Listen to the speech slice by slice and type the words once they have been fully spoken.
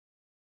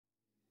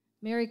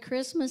Merry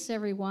Christmas,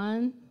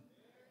 everyone.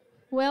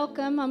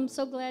 Welcome. I'm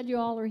so glad you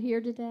all are here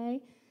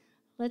today.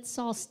 Let's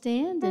all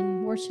stand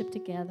and worship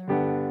together.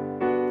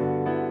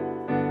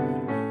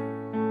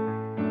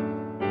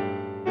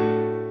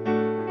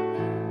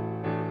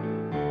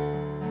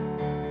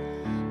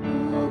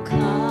 Oh,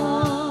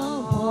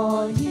 come,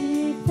 all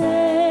ye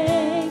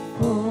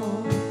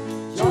faithful,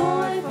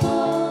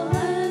 joyful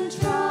and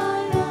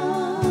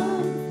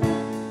triumphant.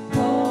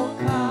 Oh,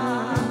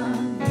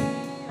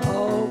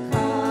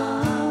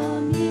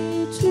 come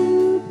ye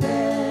to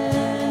Bethlehem.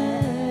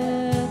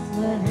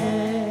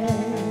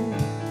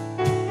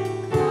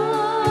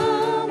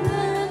 Come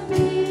and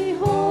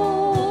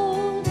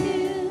behold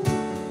him,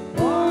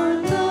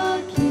 born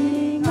the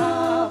King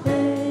of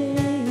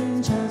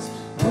angels.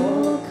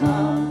 Oh,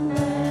 come,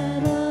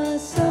 let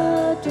us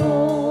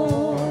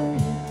adore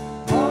him.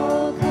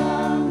 Oh,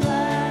 come,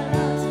 let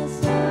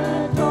us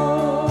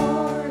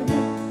adore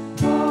him.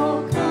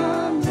 Oh,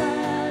 come,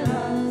 let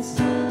us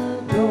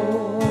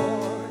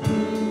adore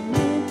him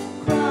in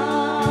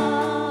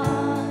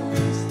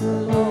Christ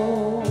the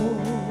Lord.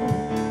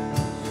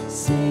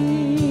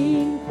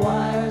 Sing,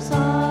 choirs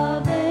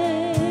of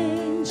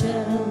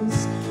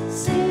angels,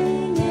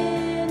 sing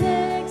in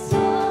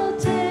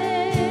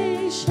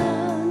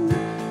exaltation.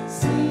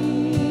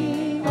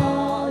 Sing,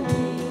 all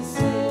ye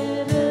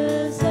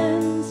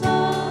citizens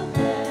of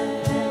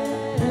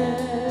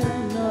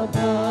heaven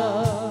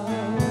above.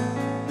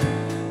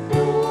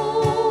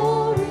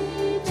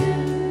 Glory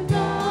to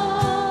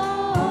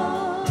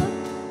God,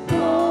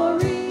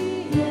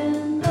 glory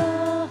in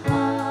the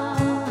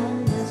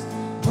highest.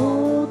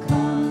 Oh,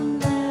 come,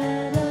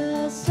 let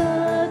us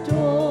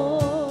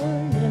adore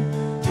him.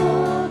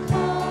 Oh,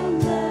 come,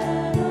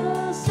 let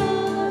us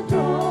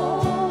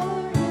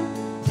adore him.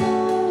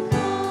 Oh,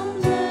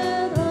 come,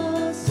 let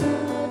us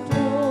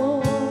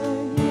adore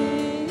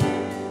him,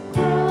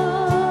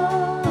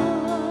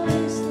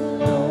 Christ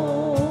the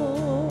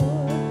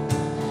Lord.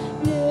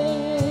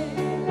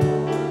 Yea,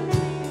 Lord,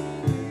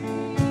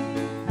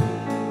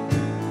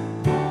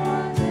 for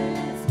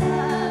this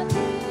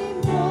happy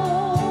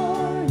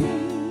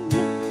morning,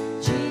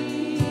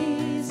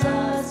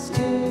 Jesus,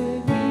 to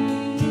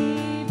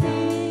thee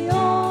be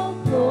all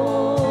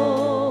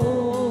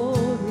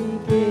glory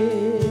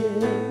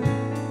give.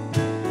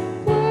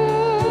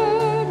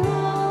 Word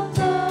of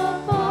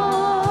the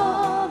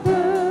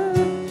Father,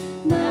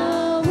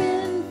 now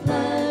in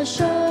flesh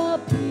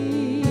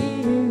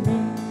appearing.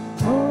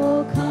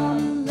 Oh,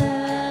 come,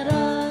 let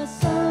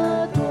us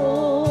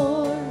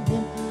adore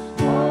him.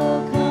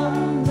 Oh,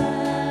 come,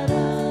 let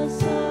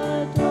us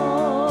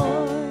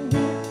adore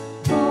him.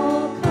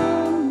 Oh,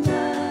 come,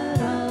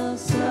 let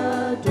us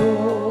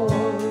adore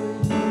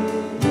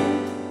him,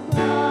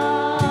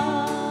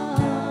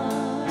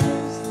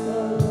 Christ the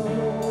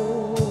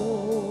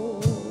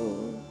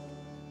Lord.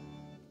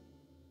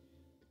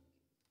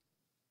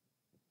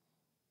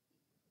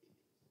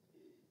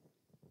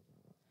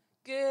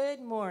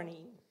 Good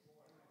morning.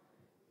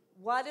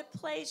 What a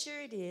pleasure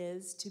it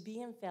is to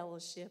be in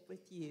fellowship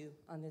with you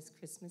on this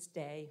Christmas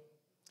day,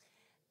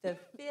 the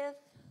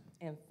fifth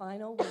and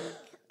final week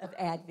of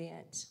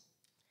Advent.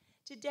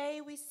 Today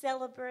we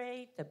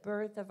celebrate the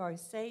birth of our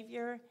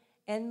Savior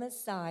and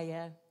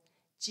Messiah,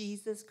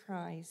 Jesus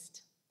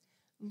Christ.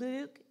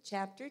 Luke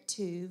chapter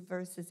 2,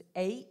 verses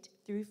 8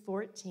 through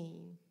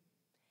 14.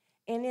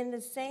 And in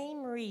the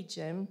same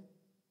region,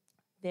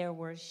 there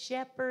were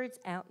shepherds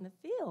out in the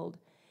field,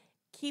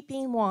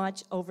 keeping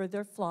watch over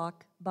their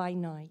flock by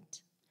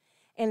night.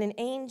 And an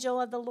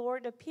angel of the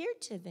Lord appeared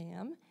to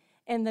them,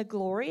 and the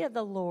glory of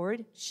the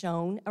Lord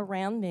shone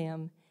around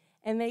them,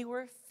 and they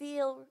were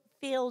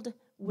filled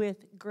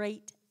with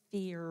great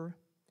fear.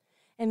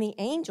 And the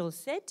angel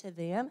said to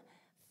them,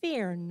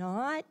 "Fear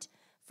not,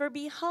 for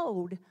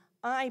behold,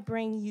 I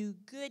bring you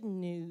good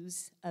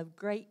news of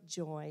great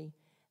joy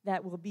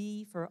that will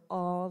be for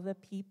all the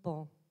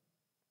people.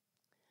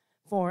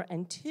 For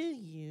unto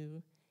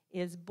you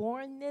is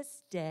born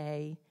this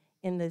day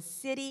in the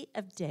city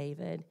of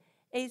David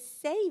a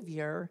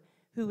Savior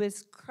who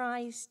is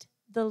Christ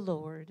the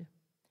Lord.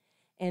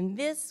 And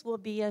this will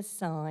be a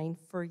sign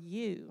for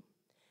you.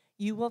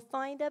 You will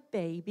find a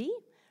baby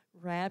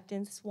wrapped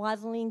in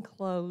swaddling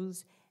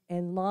clothes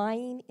and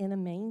lying in a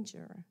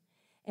manger."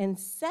 And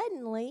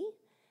suddenly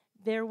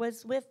there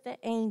was with the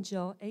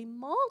angel a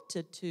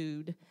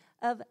multitude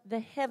of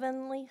the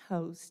heavenly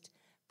host,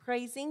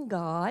 praising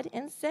God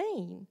and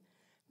saying,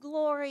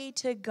 "Glory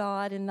to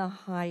God in the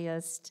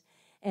highest,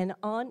 and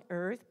on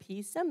earth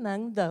peace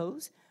among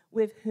those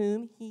with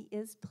whom he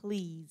is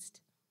pleased."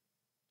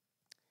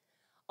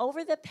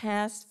 Over the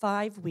past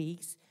 5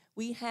 weeks,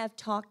 we have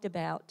talked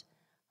about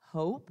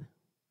hope,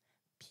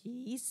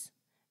 peace,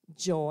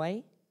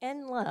 joy,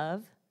 and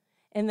love,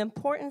 and the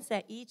importance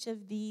that each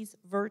of these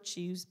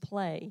virtues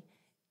play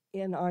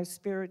in our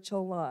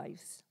spiritual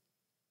lives.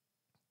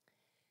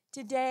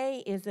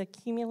 Today is an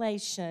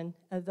accumulation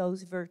of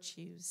those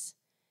virtues,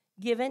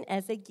 given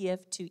as a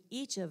gift to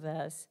each of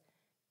us,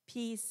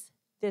 peace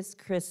this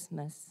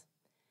Christmas,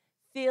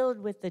 filled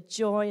with the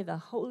joy of the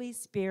Holy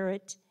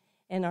Spirit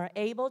and are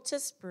able to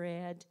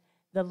spread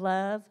the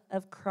love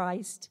of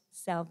Christ's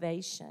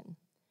salvation.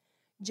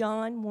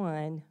 John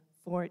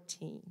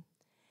 1:14.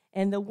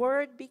 And the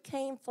Word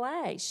became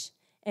flesh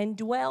and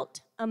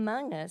dwelt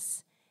among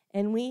us,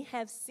 and we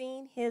have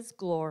seen his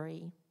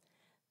glory,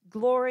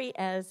 glory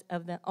as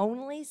of the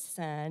only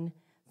Son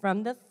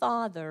from the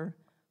Father,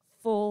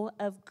 full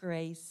of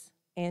grace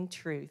and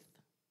truth.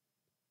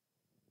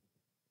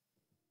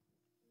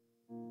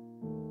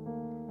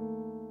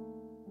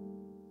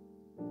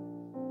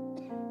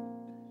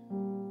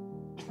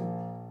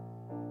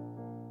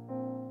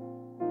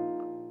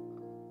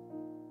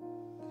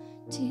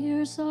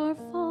 Tears are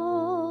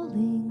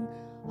falling,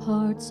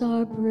 hearts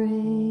are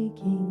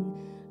breaking.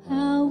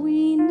 How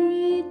we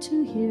need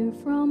to hear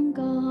from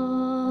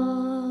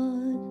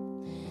God.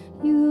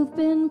 You've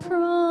been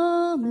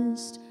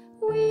promised,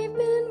 we've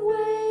been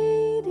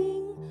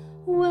waiting.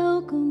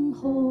 Welcome,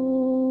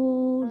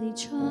 Holy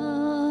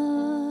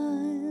Child.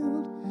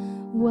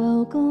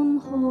 Welcome,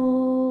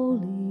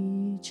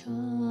 Holy Child.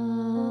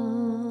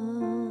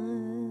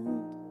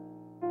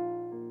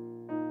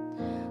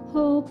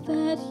 Hope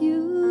that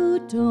you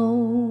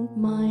don't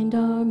mind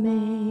our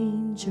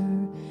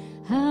manger.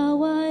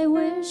 How I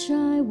wish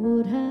I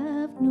would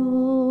have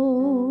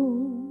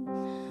known,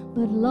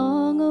 but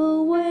long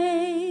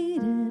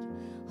awaited,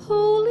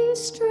 holy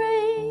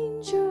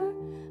stranger,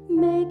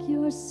 make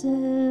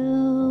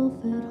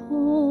yourself at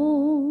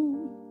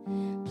home.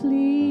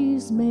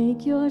 Please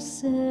make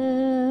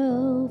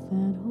yourself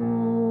at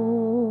home.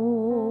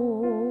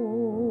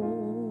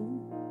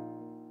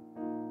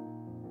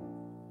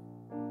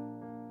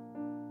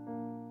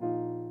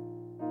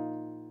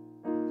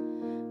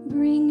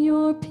 Bring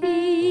your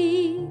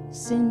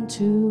peace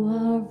into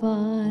our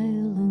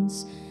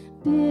violence.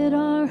 Bid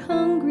our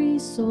hungry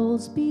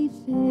souls be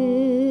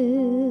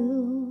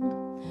filled.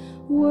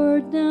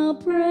 Word now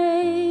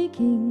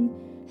breaking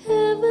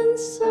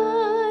heaven's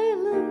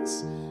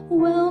silence.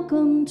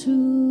 Welcome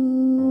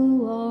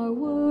to our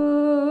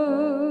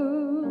world.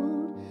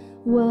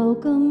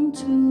 Welcome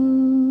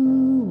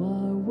to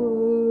our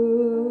world.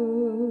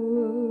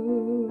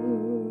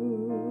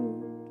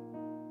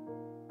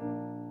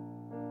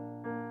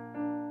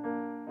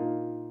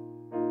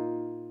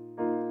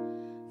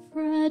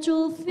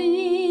 Fragile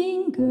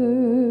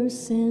fingers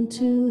sent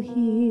to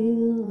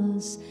heal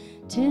us,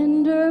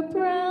 tender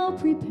brow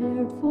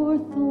prepared for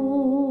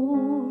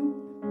thorn,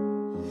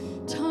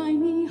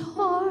 tiny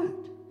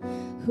heart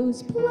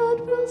whose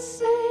blood will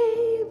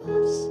save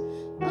us,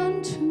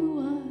 unto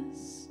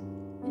us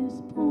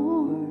is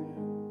born,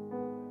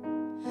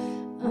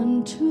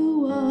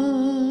 unto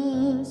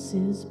us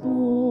is born.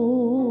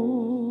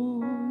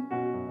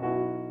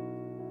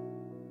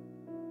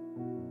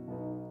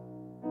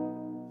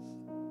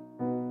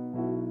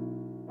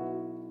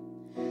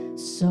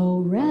 So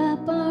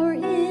wrap our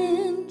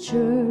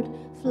injured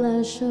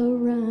flesh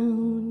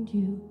around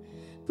you,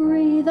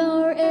 breathe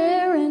our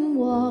air and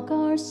walk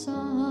our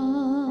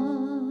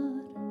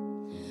sod,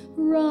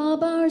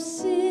 rob our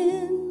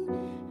sin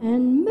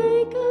and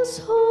make us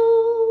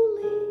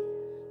holy,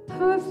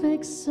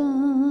 perfect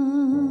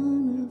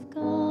Son of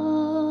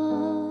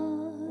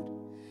God,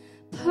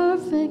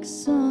 perfect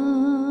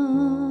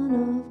Son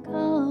of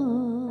God.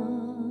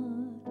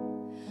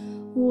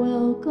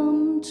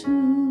 Welcome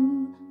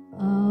to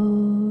our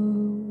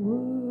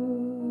world.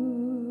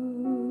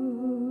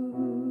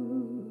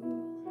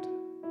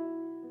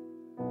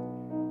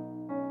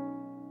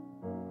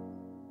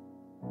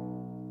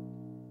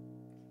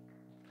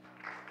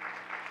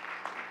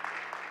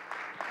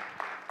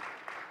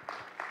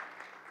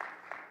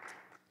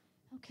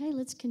 Okay,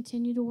 let's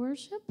continue to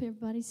worship.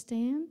 Everybody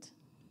stand.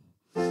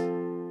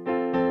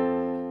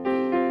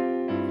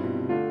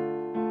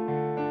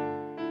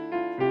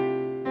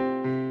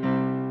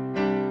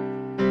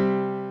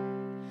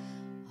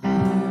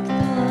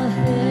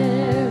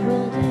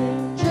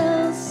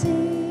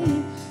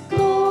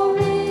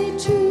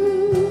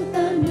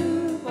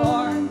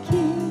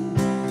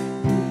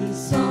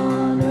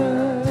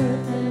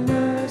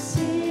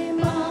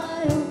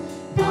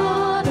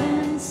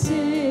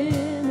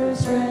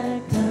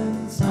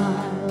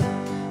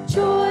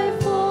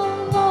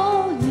 Joyful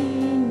all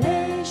ye nations.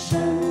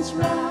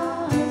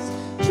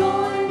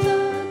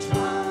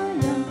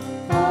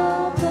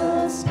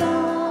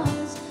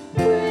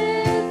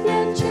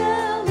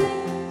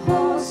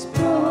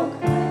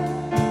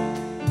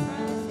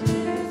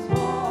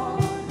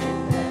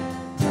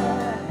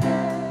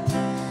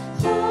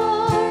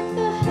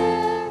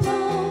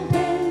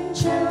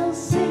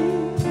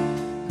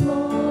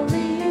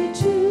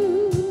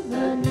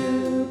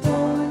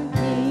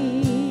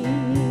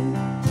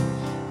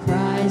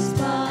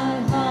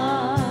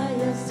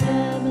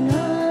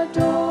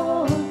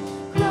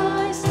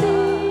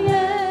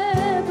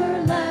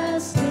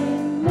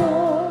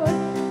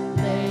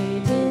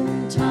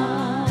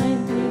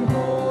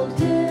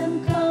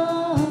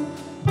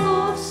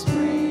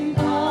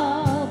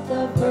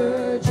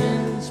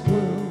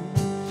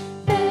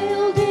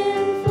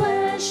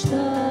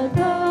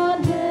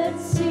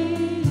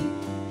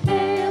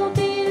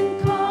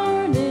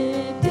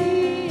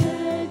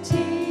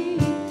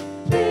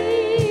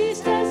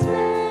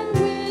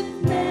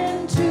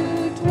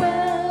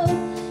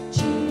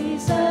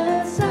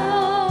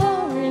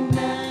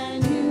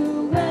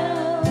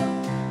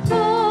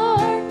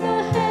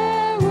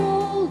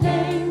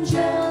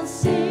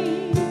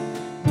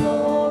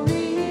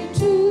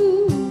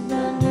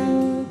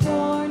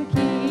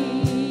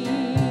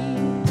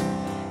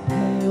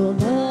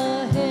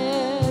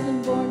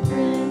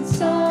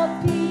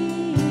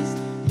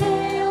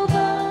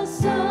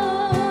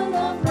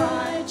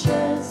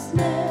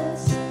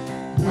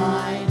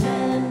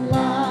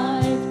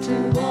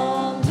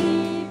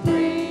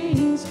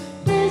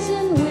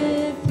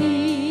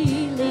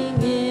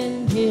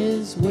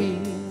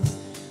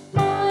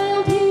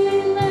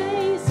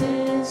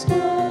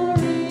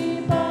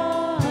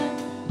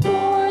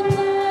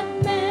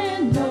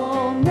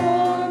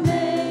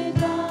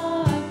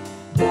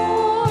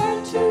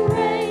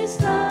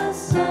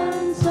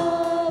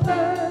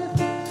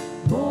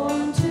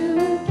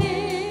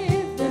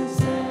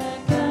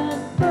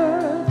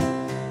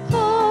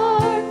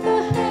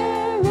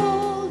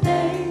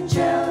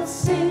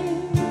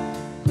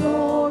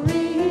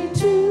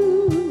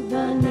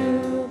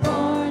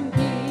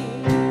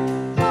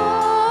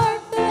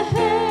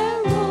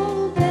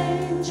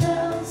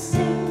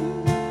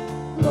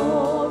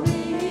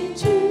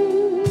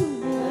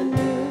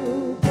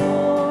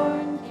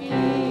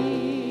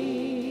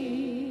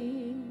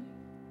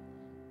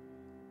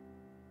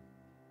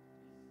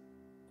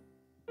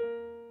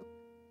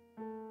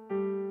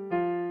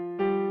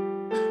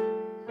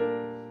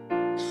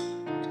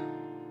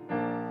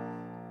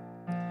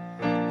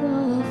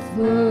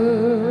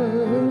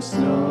 first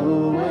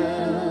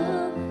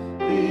Noel,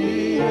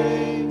 the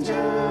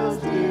angels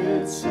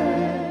did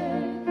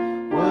say,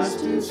 was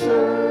to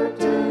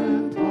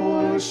certain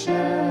poor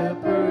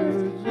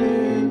shepherds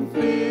in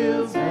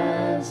fields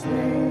as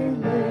they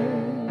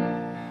lay,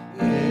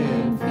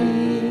 in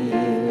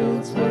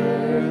fields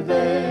where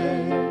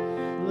they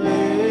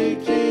lay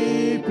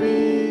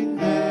keeping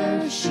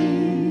their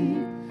sheep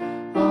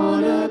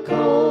on a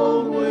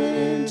cold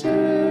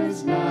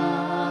winter's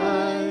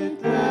night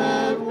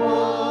that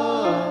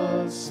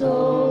was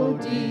so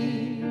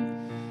deep.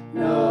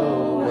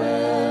 Noel,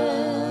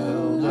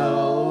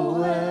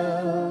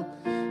 Noel,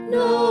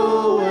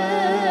 Noel,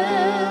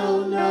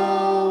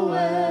 Noel,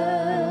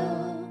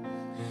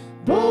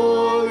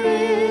 born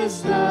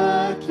is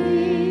the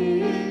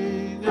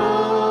King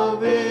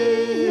of Israel.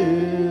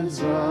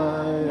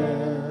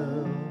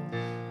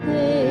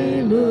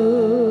 They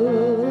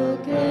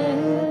looked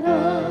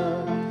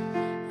up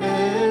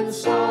and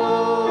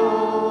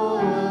saw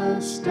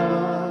a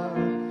star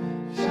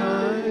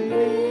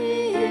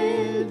shining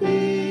in the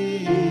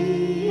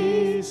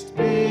east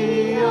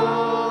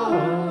beyond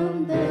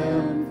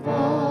them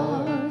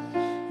far,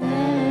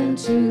 and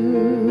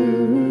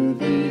to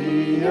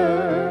the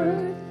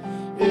earth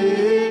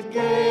it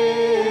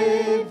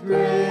gave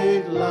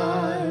great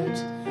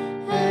light,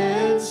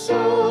 and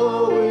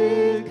so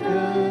it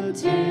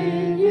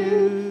continued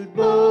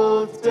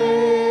both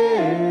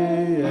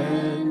day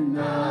and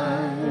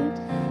night.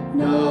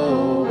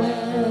 Noel,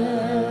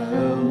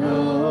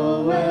 Noel,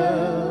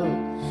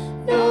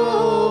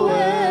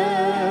 Noel,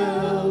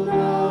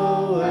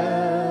 Noel,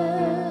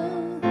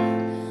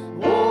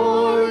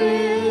 born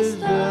is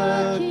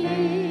the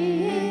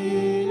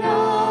King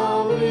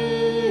of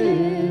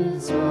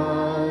Israel.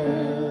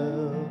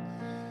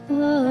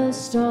 The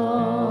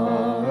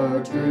star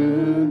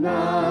drew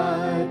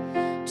nigh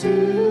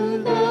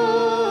to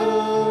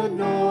the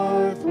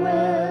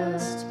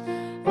northwest,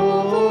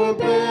 o'er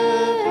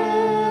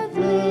Bethlehem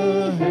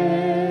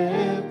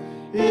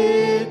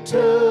it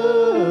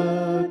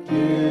took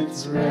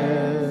its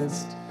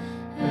rest,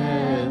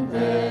 and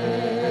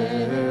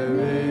there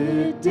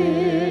it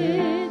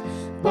did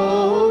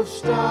both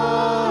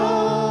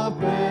stop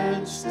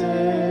and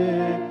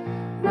stay,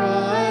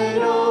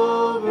 right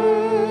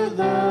over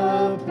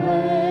the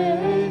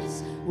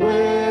place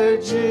where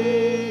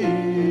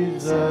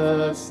Jesus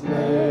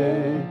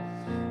lay.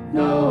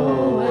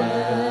 Noel,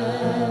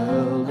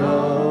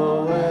 Noel,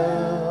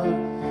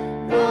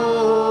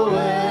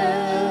 Noel,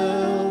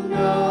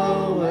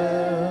 Noel,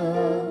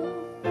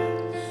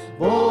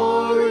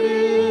 born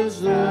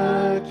is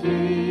the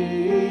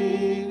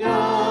King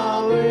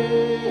of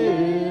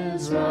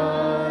Israel.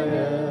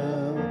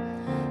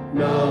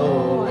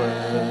 Noel,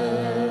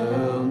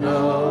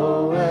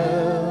 Noel,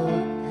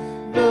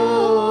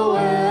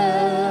 Noel,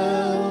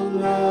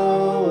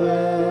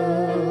 Noel,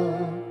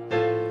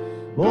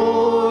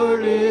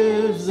 born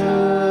is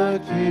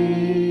the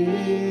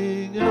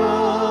King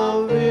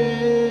of Israel.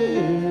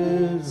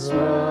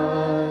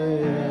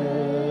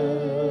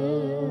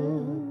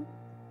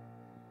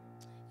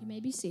 You may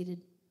be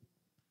seated.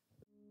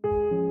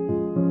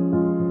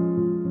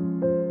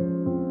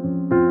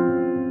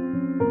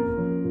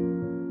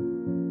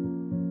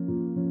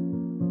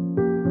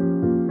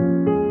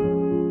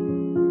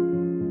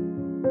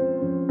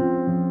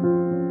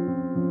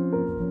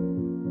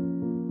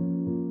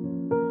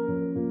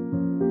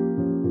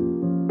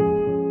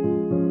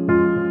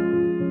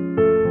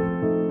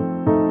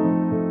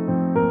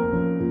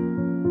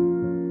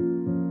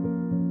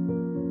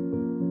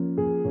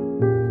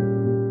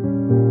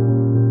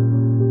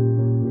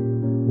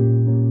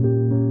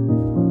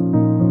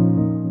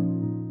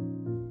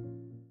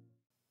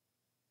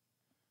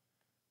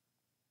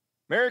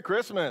 Merry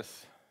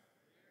Christmas.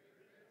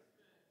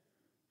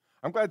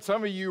 I'm glad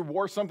some of you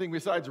wore something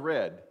besides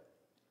red.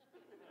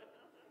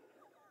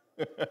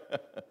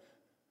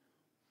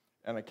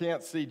 And I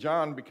can't see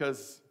John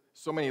because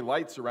so many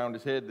lights around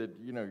his head that,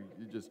 you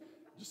just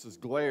this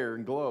glare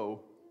and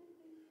glow.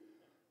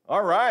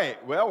 All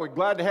right. Well, we're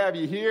glad to have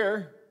you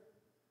here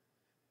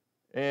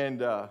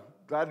and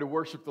glad to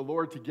worship the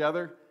Lord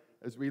together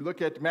as we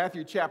look at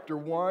Matthew chapter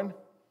 1,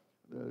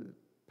 the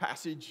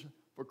passage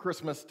for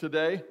Christmas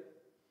today.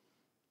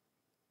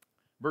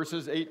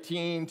 Verses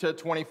 18 to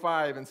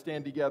 25, and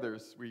stand together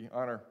as we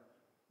honor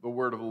the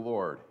word of the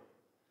Lord.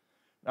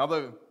 Now,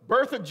 the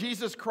birth of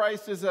Jesus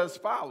Christ is as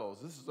follows.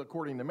 This is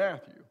according to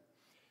Matthew.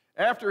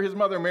 After his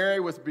mother Mary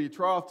was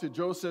betrothed to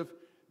Joseph,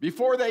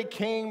 before they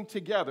came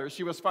together,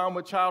 she was found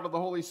with child of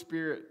the Holy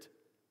Spirit.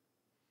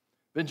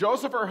 Then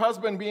Joseph, her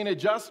husband, being a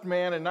just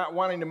man and not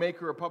wanting to make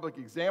her a public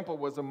example,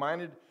 was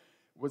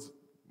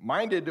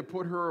minded to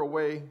put her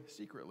away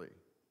secretly.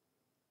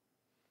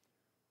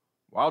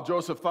 While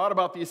Joseph thought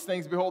about these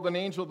things, behold, an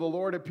angel of the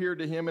Lord appeared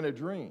to him in a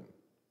dream,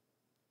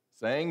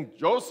 saying,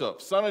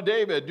 Joseph, son of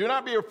David, do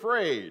not be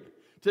afraid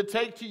to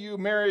take to you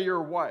Mary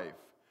your wife,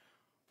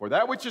 for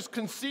that which is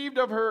conceived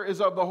of her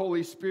is of the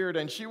Holy Spirit,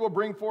 and she will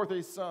bring forth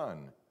a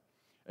son,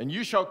 and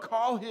you shall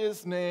call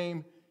his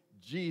name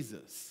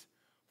Jesus,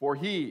 for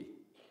he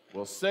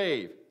will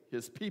save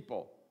his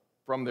people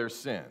from their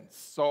sins.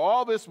 So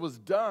all this was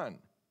done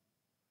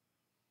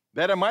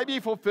that it might be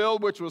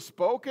fulfilled which was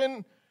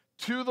spoken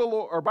to the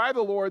Lord, or by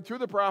the Lord through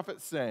the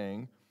prophet,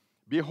 saying,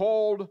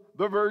 Behold,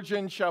 the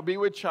virgin shall be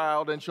with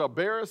child and shall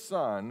bear a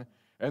son,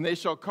 and they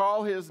shall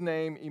call his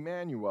name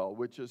Immanuel,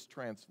 which is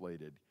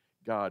translated,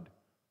 God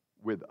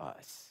with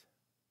us.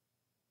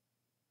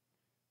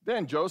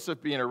 Then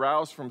Joseph, being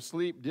aroused from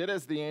sleep, did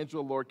as the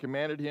angel of the Lord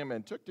commanded him,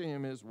 and took to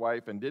him his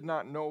wife, and did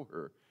not know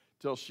her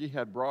till she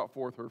had brought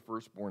forth her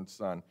firstborn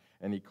son,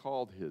 and he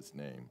called his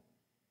name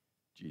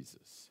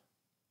Jesus.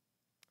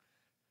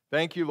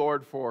 Thank you,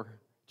 Lord, for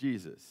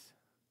Jesus.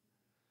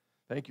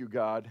 Thank you,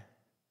 God,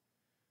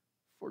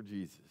 for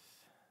Jesus.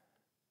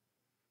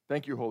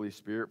 Thank you, Holy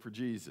Spirit, for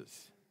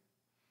Jesus.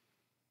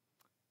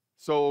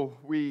 So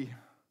we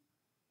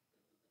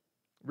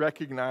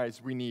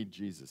recognize we need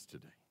Jesus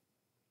today.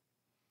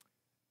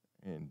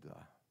 And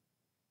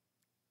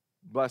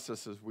bless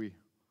us as we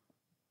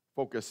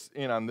focus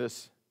in on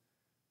this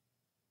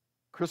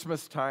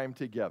Christmas time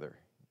together.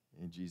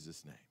 In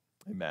Jesus' name,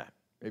 amen.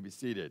 You may be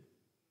seated.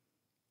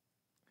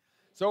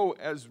 So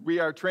as we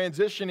are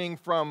transitioning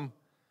from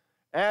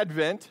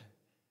Advent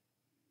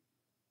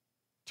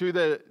to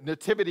the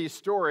nativity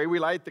story, we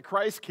light the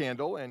Christ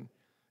candle, and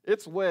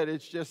it's lit.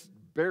 It's just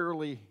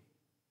barely,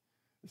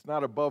 it's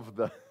not above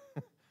the,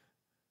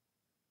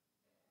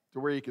 to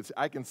where you can see,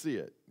 I can see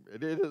it.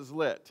 It is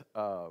lit.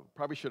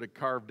 Probably should have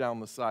carved down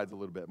the sides a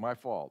little bit. My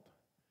fault.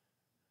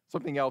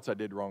 Something else I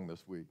did wrong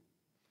this week.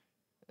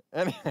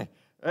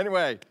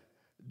 Anyway,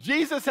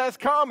 Jesus has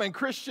come, and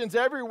Christians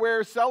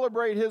everywhere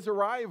celebrate his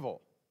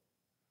arrival.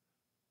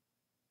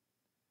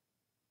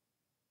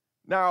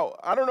 Now,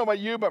 I don't know about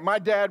you, but my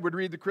dad would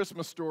read the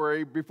Christmas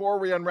story before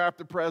we unwrapped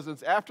the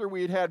presents, after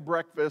we'd had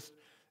breakfast,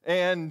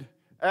 and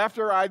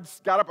after I'd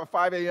got up at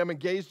 5 a.m. and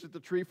gazed at the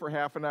tree for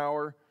half an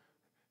hour,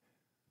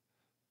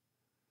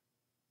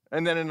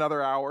 and then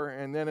another hour,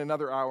 and then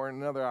another hour,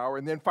 and another hour,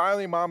 and then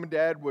finally Mom and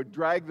Dad would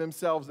drag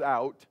themselves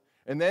out,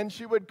 and then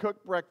she would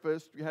cook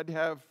breakfast. We had to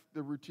have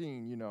the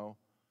routine, you know.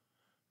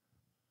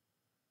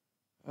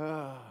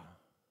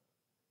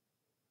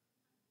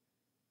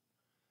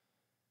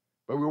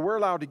 But we were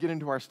allowed to get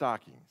into our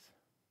stockings.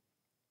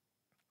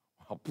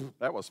 Well,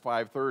 that was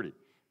 5:30.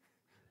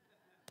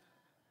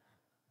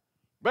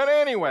 But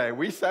anyway,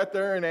 we sat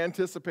there and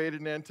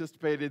anticipated,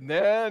 and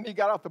then he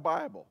got out the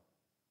Bible.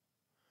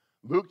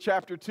 Luke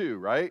chapter 2,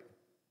 right?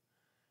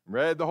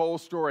 Read the whole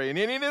story. And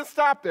then he didn't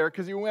stop there,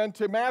 because he went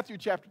to Matthew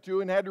chapter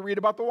 2 and had to read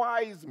about the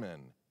wise men.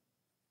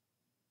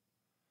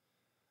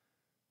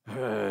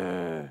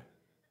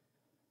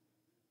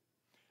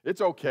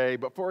 It's okay,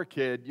 but for a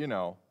kid, you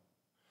know.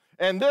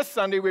 And this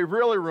Sunday, we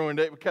really ruined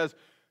it, because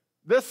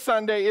this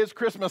Sunday is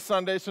Christmas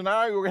Sunday, so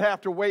now we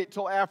have to wait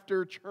till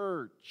after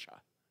church.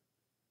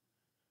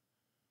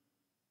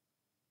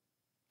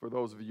 For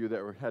those of you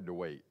that had to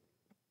wait.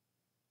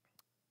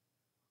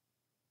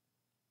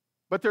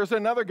 But there's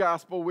another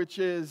gospel, which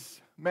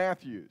is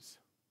Matthew's.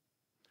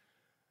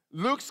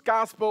 Luke's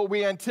gospel,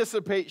 we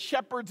anticipate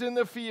shepherds in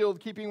the field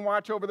keeping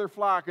watch over their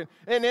flock, and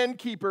an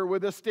innkeeper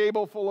with a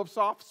stable full of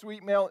soft,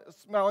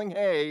 sweet-smelling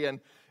hay,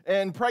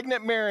 and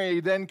pregnant Mary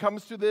then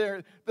comes to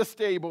the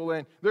stable,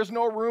 and there's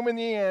no room in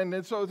the inn,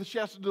 and so she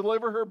has to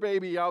deliver her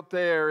baby out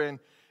there,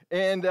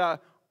 and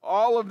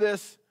all of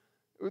this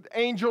with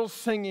angels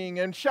singing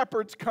and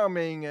shepherds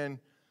coming, and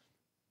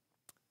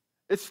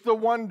it's the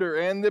wonder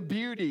and the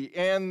beauty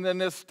and the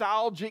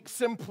nostalgic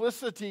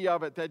simplicity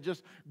of it that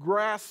just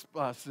grasp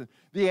us.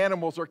 The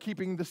animals are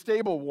keeping the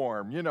stable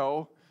warm, you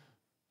know,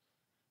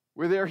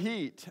 with their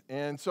heat.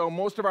 And so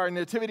most of our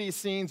nativity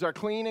scenes are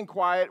clean and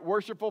quiet,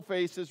 worshipful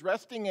faces,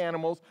 resting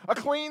animals, a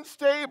clean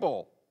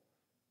stable.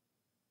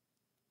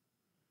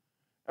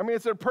 I mean,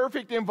 it's a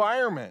perfect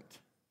environment.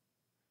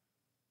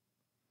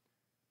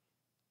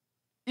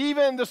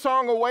 Even the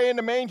song Away in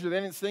the Manger, they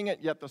didn't sing it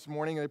yet this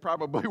morning, they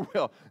probably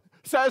will,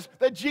 says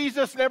that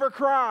Jesus never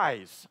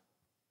cries.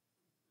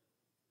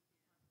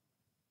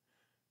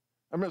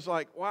 I'm just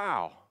like,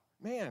 wow,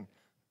 man.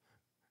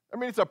 I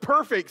mean, it's a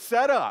perfect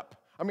setup.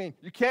 I mean,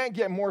 you can't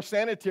get more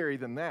sanitary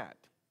than that.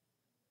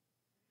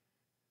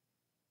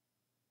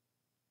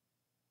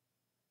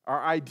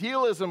 Our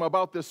idealism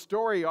about this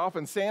story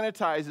often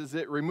sanitizes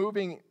it,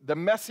 removing the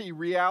messy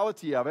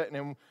reality of it,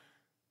 and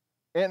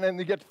then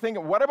you get to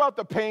think, what about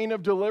the pain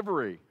of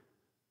delivery?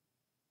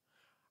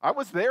 I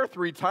was there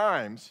 3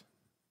 times.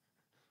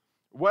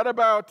 What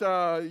about,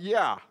 I'm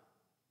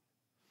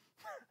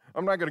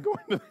not going to go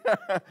into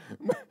that.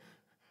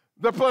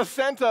 The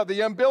placenta, the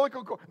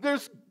umbilical cord,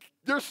 there's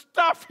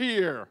stuff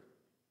here.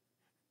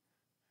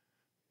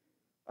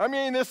 I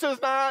mean, this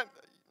is not,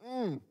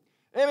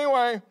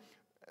 Anyway,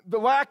 the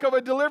lack of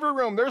a delivery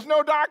room. There's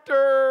no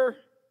doctor.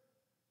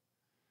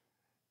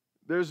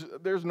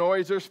 There's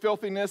noise, there's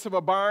filthiness of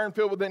a barn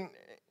filled with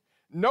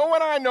no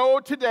one I know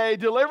today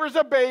delivers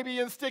a baby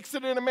and sticks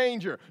it in a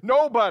manger.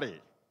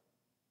 Nobody.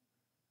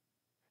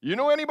 You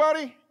know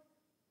anybody?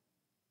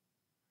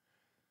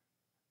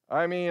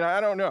 I mean,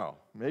 I don't know.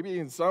 Maybe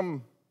in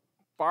some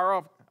far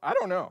off, I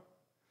don't know.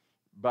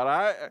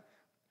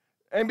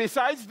 And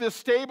besides this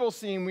stable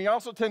scene, we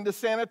also tend to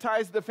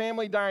sanitize the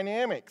family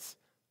dynamics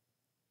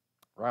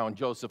around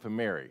Joseph and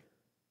Mary.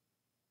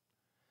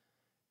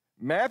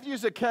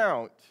 Matthew's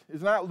account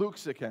is not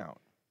Luke's account.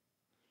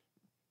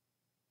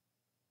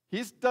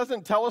 He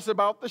doesn't tell us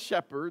about the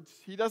shepherds.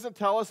 He doesn't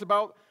tell us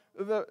about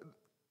the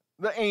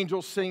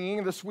angels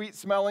singing, the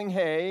sweet-smelling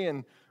hay,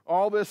 and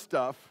all this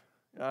stuff.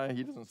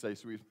 He doesn't say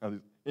sweet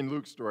in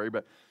Luke's story,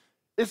 but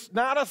it's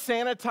not a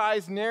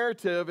sanitized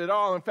narrative at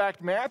all. In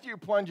fact, Matthew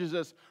plunges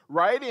us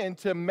right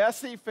into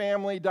messy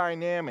family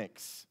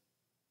dynamics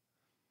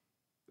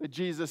that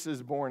Jesus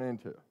is born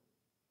into.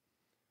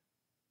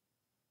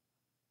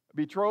 A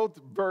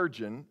betrothed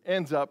virgin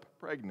ends up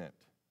pregnant.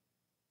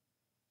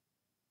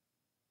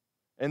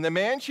 And the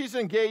man she's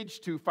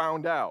engaged to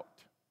found out.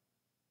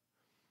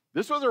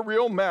 This was a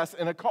real mess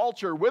in a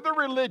culture with a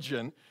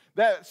religion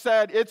that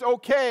said it's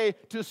okay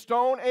to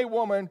stone a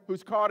woman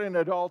who's caught in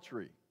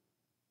adultery.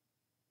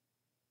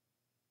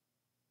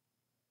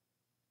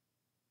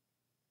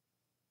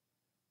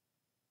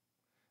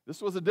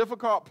 This was a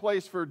difficult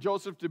place for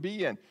Joseph to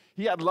be in.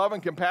 He had love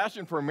and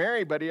compassion for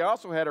Mary, but he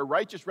also had a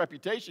righteous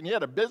reputation. He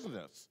had a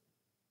business.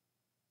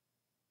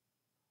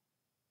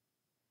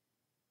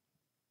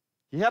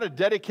 He had a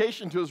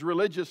dedication to his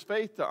religious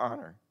faith to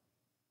honor.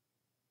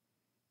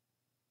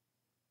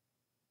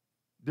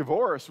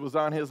 Divorce was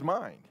on his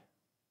mind.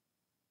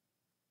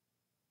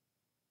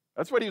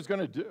 That's what he was going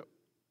to do.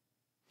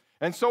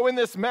 And so in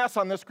this mess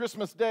on this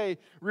Christmas day,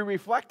 we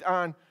reflect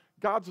on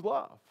God's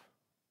love.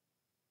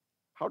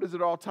 How does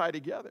it all tie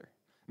together?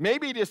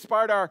 Maybe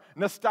despite our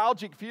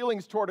nostalgic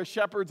feelings toward the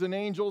shepherds and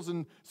angels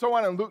and so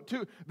on in Luke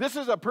 2, this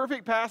is a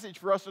perfect passage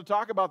for us to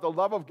talk about the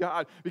love of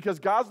God, because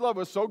God's love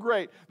was so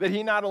great that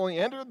he not only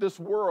entered this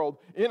world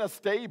in a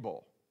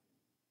stable,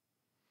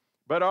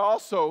 but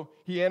also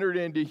he entered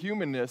into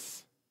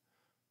humanness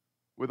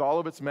with all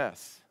of its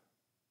mess.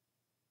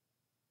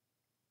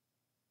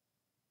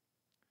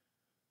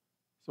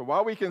 So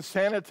while we can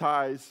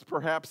sanitize,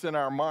 perhaps in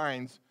our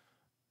minds,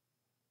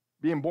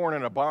 being born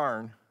in a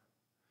barn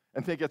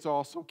and think it's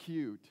all so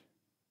cute,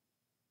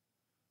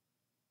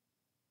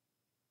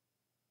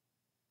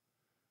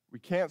 we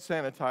can't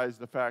sanitize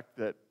the fact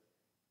that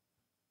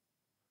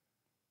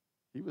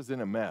he was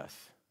in a mess.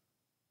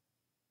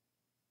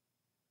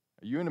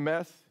 Are you in a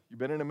mess? You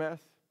been in a mess?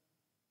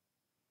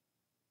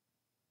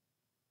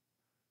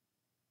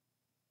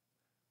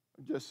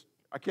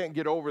 I can't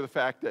get over the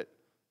fact that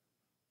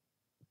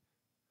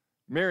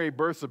Mary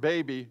births a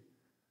baby,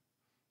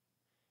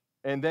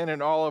 and then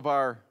in all of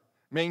our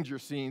manger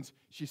scenes,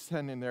 she's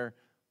standing there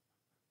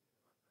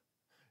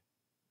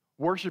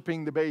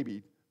worshiping the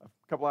baby a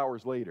couple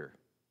hours later.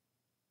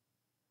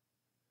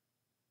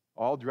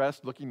 All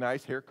dressed, looking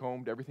nice, hair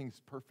combed,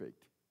 everything's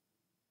perfect.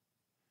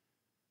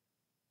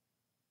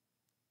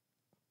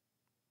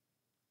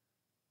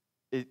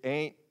 It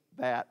ain't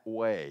that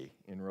way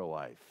in real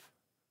life.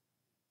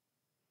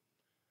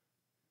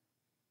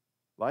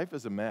 Life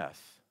is a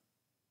mess.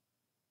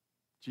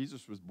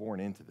 Jesus was born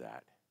into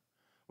that.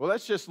 Well,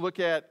 let's just look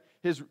at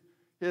his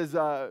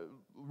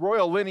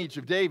royal lineage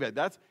of David.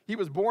 He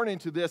was born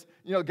into this.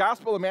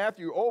 Gospel of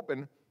Matthew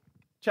open,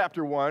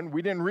 chapter 1,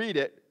 we didn't read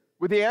it,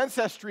 with the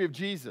ancestry of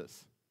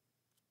Jesus,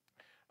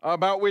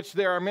 about which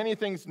there are many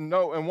things to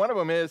know, and one of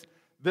them is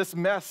this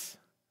mess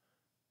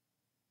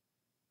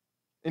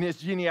in his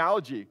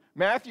genealogy.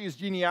 Matthew's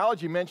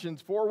genealogy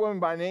mentions 4 women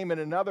by name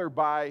and another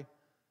by,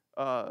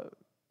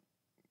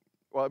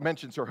 it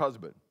mentions her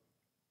husband.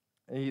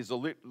 And he's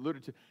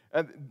alluded to.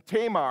 And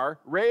Tamar,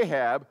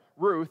 Rahab,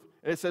 Ruth,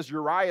 and it says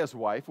Uriah's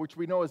wife, which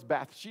we know as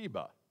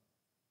Bathsheba.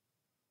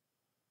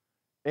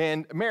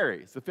 And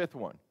Mary is the 5th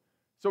one.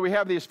 So we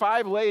have these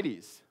 5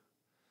 ladies.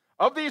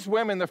 Of these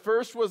women, the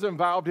first was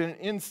involved in an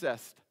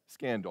incest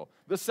scandal.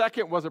 The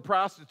second was a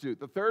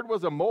prostitute. The third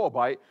was a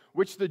Moabite,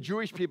 which the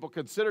Jewish people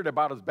considered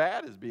about as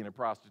bad as being a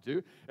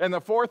prostitute. And the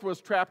fourth was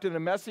trapped in a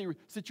messy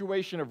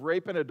situation of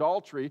rape and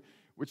adultery,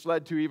 which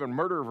led to even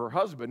murder of her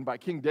husband by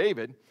King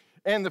David.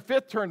 And the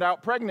 5th turned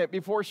out pregnant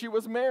before she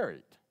was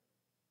married.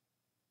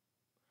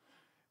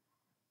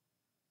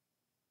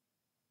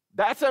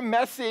 That's a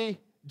messy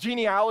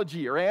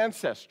genealogy or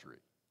ancestry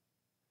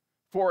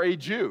for a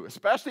Jew,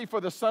 especially for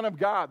the Son of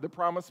God, the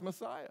promised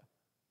Messiah.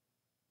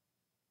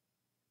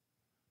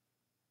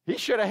 He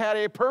should have had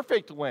a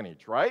perfect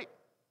lineage, right?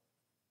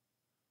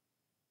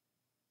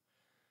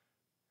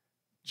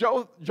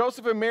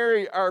 Joseph and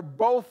Mary are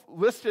both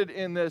listed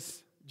in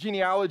this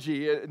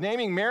genealogy.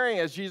 Naming Mary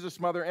as Jesus'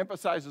 mother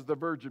emphasizes the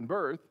virgin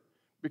birth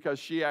because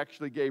she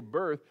actually gave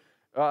birth.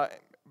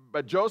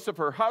 But Joseph,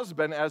 her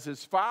husband, as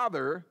his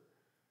father,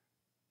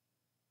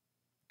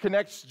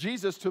 connects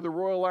Jesus to the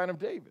royal line of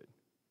David.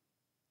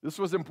 This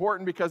was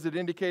important because it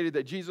indicated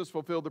that Jesus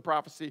fulfilled the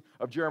prophecy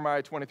of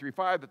Jeremiah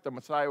 23:5 that the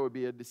Messiah would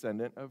be a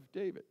descendant of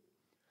David.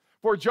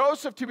 For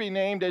Joseph to be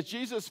named as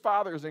Jesus'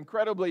 father is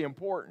incredibly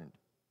important.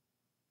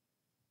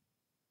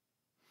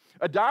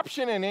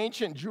 Adoption in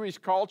ancient Jewish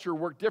culture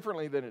worked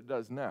differently than it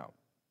does now.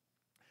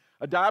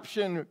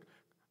 Adoption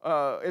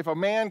if a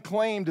man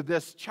claimed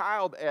this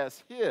child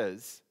as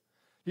his,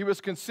 he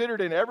was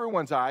considered in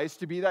everyone's eyes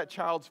to be that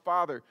child's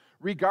father,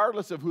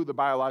 regardless of who the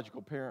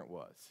biological parent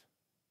was.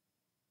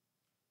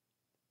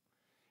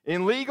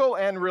 In legal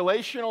and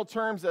relational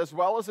terms, as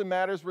well as in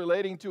matters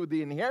relating to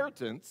the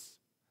inheritance,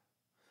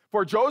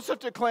 for Joseph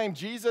to claim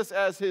Jesus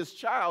as his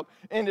child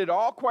ended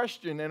all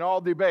question and all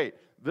debate.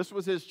 This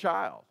was his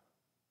child,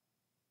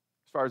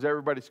 as far as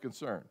everybody's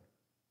concerned.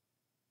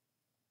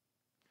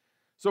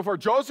 So for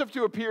Joseph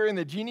to appear in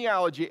the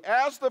genealogy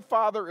as the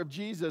father of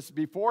Jesus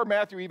before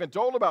Matthew even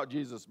told about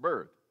Jesus'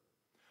 birth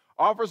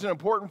offers an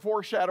important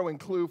foreshadowing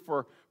clue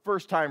for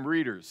first-time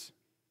readers.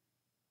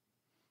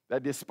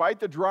 That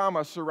despite the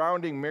drama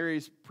surrounding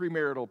Mary's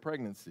premarital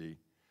pregnancy,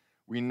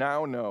 we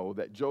now know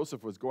that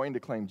Joseph was going to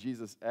claim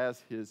Jesus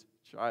as his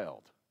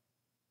child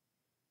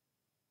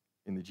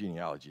in the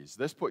genealogies.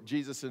 This put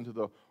Jesus into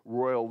the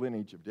royal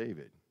lineage of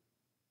David.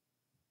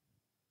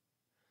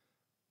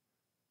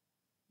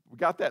 We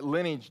got that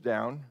lineage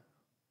down,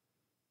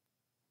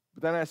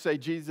 but then I say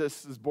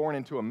Jesus is born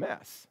into a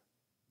mess.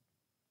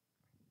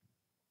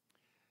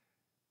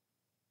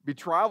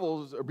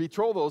 Betrothals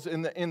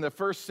in the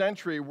first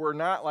century were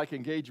not like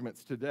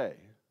engagements today.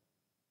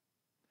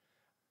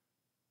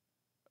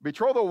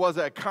 Betrothal was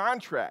a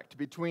contract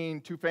between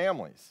two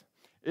families.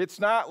 It's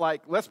not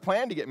like, let's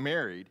plan to get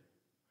married.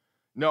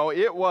 No,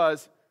 it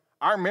was,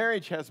 our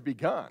marriage has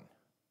begun.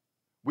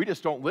 We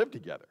just don't live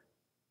together.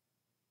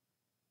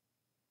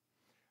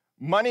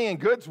 Money and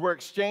goods were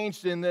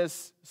exchanged in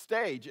this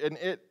stage, and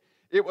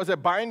it was a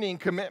binding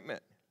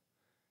commitment.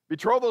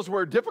 Betrothals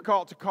were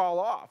difficult to call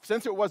off.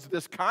 Since it was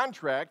this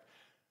contract,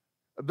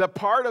 the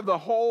part of the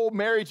whole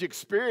marriage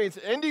experience,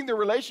 ending the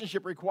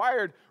relationship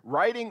required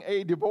writing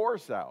a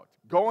divorce out,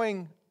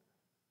 going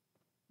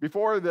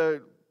before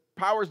the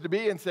powers to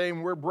be and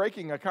saying, we're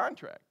breaking a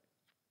contract.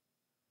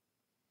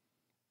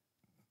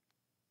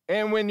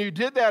 And when you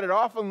did that, it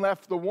often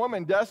left the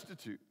woman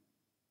destitute,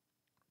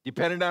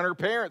 dependent on her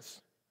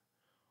parents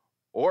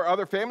or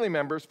other family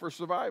members for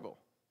survival.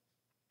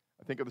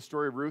 I think of the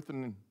story of Ruth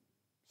and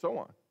so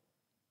on.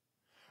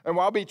 And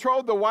while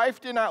betrothed, the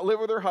wife did not live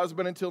with her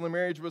husband until the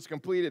marriage was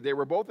completed. They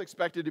were both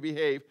expected to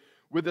behave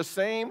with the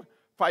same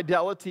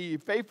fidelity,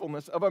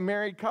 faithfulness of a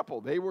married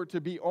couple. They were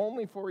to be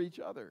only for each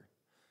other.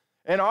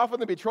 And often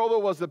the betrothal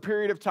was the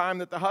period of time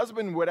that the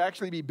husband would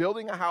actually be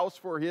building a house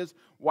for his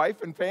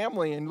wife and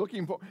family and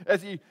looking for,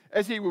 as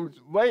he would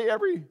lay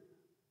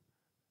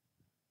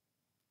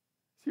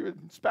he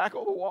would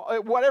spackle the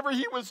wall. Whatever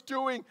he was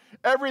doing,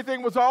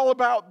 everything was all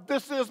about,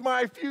 this is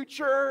my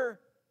future.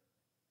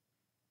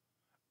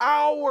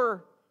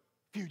 Our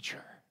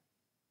future.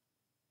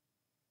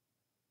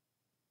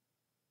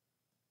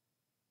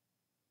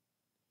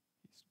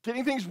 He's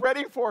getting things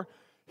ready for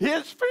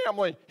his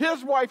family,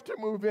 his wife to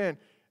move in.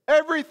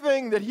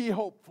 Everything that he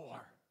hoped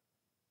for.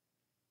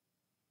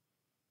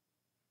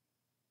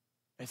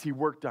 As he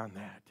worked on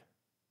that.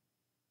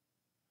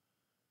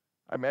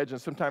 I imagine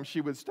sometimes she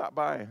would stop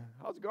by.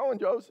 How's it going,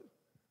 Joseph?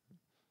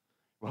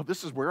 Well,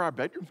 this is where our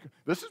bedroom's going.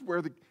 This is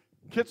where the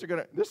kids are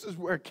going to, this is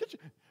where kitchen.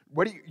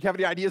 What do you have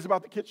any ideas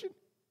about the kitchen?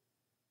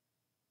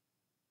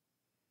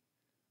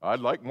 I'd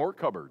like more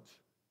cupboards.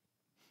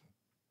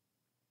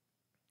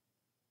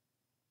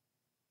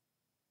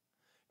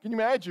 Can you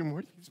imagine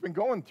what he's been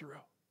going through?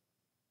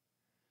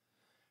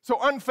 So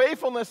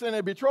unfaithfulness in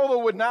a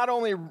betrothal would not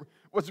only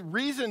was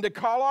reason to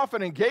call off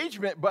an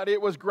engagement, but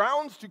it was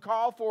grounds to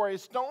call for a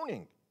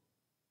stoning.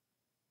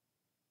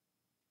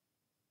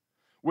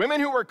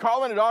 Women who were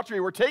caught in adultery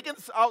were taken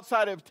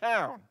outside of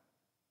town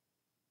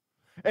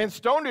and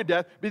stoned to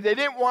death because they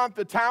didn't want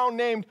the town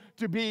name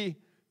to be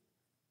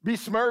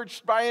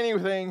besmirched by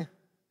anything.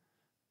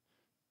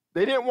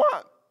 They didn't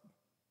want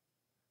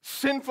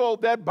sinful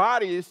dead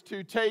bodies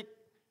to take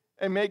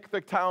and make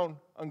the town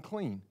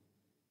unclean.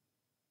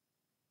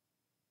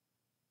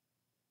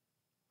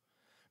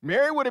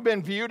 Mary would have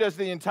been viewed as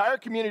the entire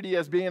community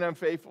as being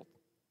unfaithful.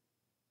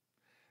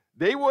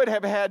 They would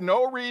have had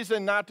no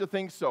reason not to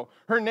think so.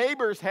 Her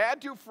neighbors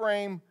had to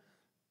frame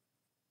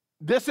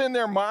this in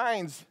their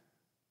minds.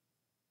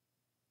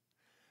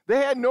 They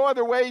had no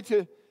other way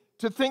to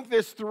think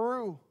this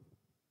through,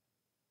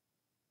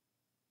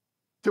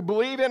 to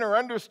believe in or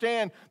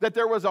understand that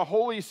there was a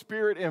Holy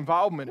Spirit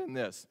involvement in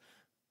this.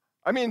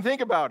 I mean,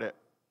 think about it.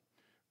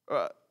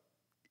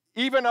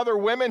 Even other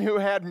women who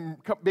had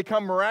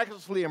become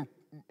miraculously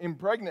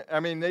impregnant, I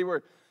mean, they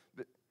were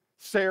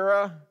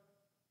Sarah,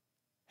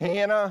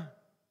 Hannah,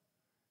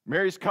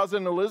 Mary's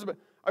cousin Elizabeth.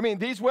 I mean,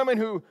 these women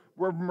who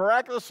were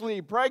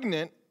miraculously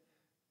pregnant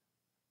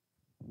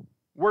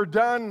were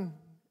done,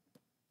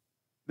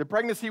 the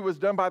pregnancy was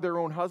done by their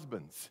own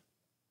husbands,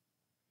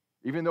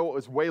 even though it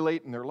was way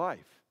late in their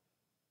life.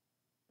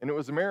 And it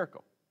was a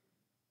miracle.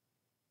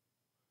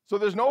 So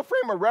there's no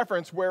frame of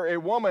reference where a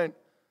woman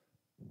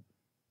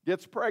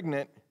gets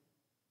pregnant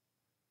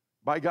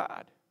by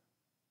God.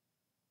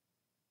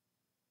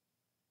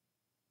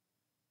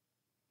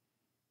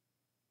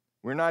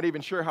 We're not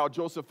even sure how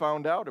Joseph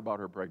found out about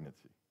her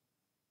pregnancy.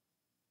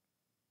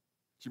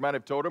 She might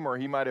have told him, or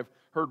he might have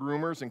heard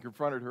rumors and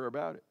confronted her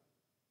about it.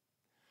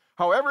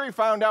 However he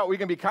found out, we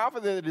can be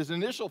confident that his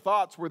initial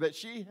thoughts were that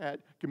she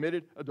had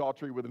committed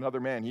adultery with another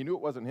man. He knew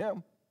it wasn't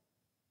him.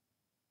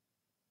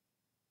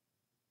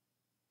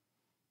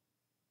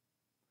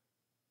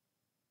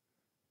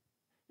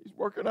 He's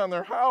working on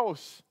their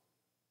house.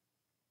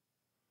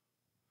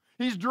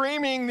 He's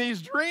dreaming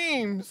these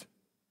dreams,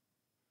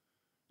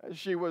 as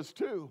she was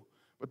too.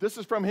 But this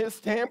is from his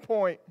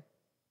standpoint.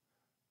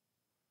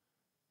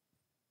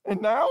 And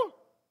now,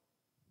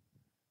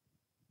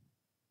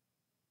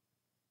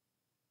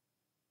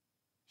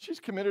 she's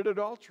committed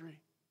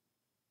adultery.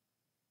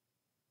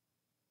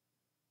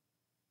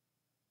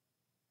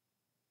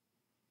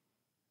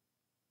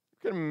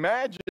 You can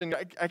imagine,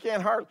 I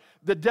can't hardly,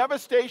 the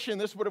devastation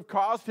this would have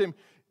caused him.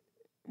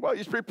 Well,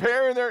 he's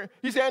preparing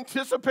he's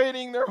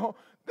anticipating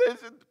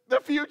the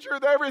future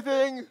of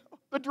everything.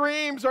 The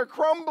dreams are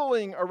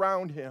crumbling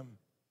around him.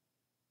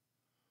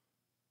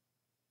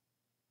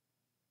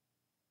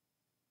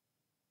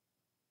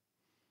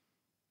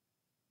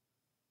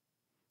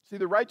 See,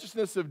 the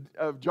righteousness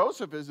of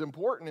Joseph is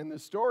important in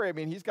this story. I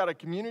mean, he's got a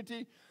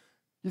community,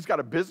 he's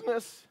got a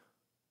business,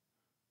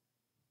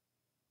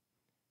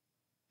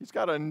 he's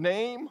got a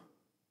name,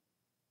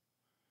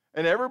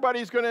 and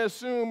everybody's going to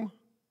assume.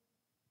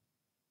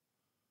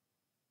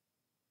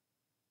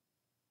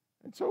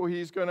 And so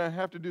he's going to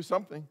have to do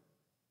something.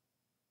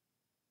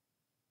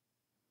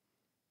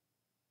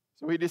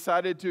 So he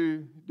decided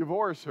to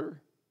divorce her.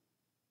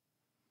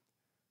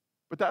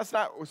 But that's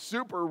not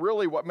super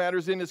really what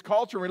matters in his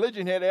culture and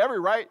religion. He had every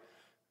right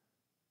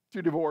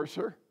to divorce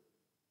her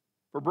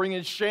for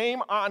bringing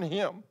shame on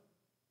him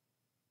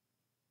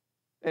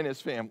and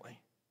his family.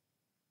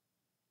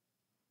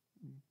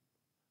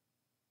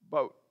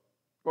 But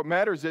what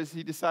matters is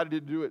he decided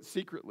to do it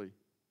secretly.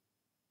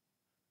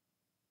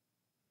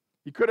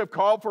 He could have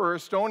called for her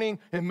stoning,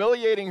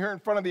 humiliating her in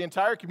front of the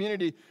entire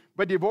community,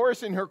 but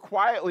divorcing her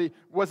quietly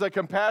was a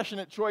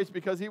compassionate choice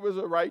because he was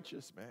a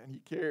righteous man. He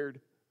cared.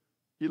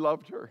 He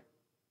loved her.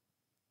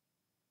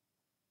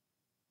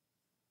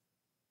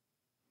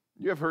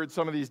 You have heard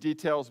some of these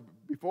details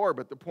before,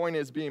 but the point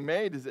is being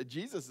made is that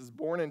Jesus is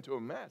born into a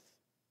mess.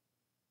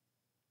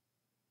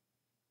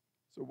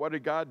 So what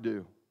did God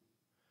do?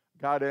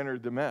 God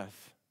entered the mess.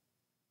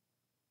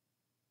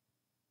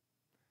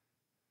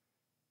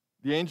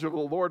 The angel of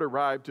the Lord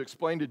arrived to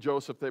explain to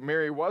Joseph that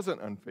Mary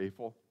wasn't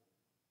unfaithful,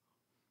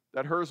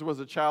 that hers was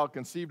a child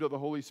conceived of the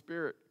Holy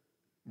Spirit,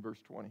 in verse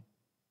 20.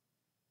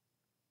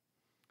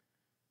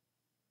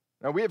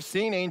 Now, we have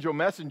seen angel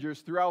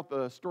messengers throughout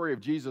the story of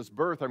Jesus'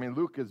 birth. I mean,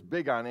 Luke is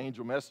big on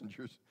angel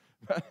messengers.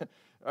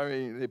 I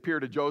mean, they appear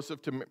to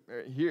Joseph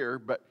here,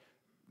 but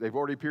they've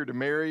already appeared to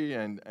Mary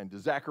and to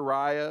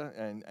Zechariah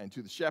and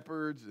to the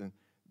shepherds. And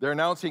they're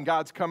announcing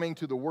God's coming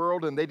to the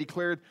world, and they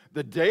declared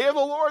the day of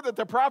the Lord that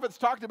the prophets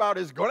talked about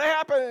is going to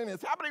happen.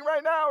 It's happening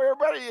right now.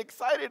 Everybody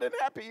excited and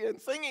happy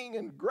and singing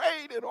and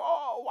great and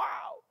oh,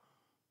 wow.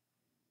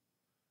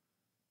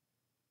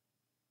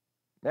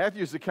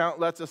 Matthew's account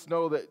lets us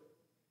know that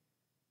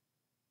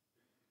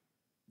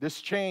this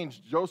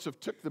changed. Joseph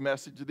took the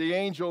message of the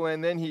angel,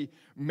 and then he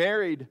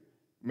married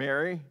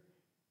Mary,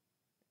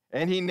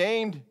 and he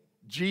named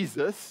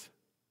Jesus,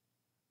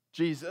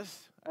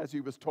 as he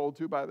was told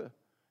to by the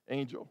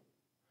angel.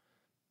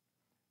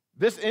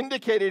 This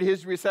indicated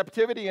his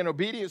receptivity and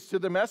obedience to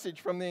the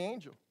message from the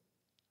angel,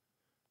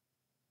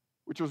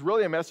 which was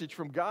really a message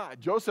from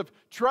God. Joseph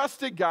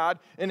trusted God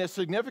in a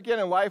significant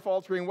and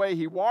life-altering way.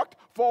 He walked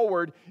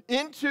forward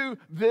into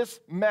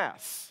this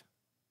mess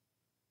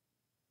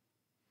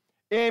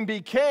and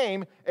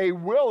became a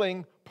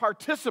willing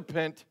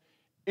participant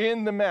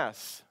in the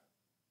mess.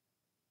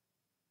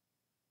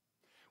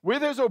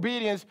 With his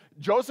obedience,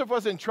 Joseph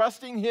was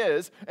entrusting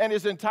his and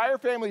his entire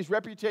family's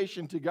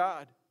reputation to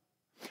God.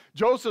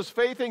 Joseph's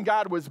faith in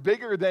God was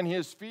bigger than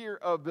his fear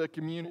of the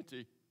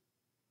community.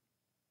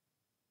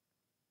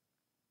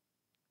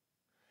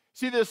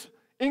 See, this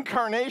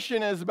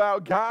incarnation is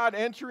about God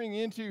entering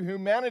into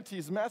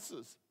humanity's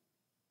messes.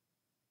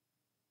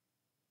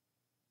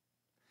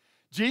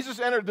 Jesus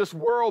entered this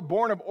world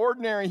born of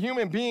ordinary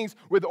human beings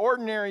with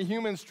ordinary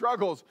human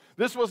struggles.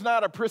 This was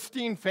not a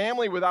pristine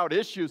family without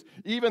issues,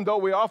 even though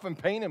we often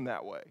paint him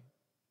that way.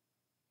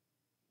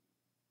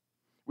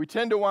 We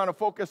tend to want to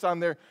focus on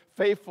their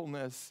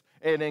faithfulness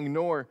and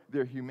ignore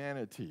their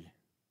humanity.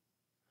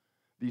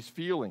 These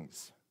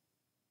feelings,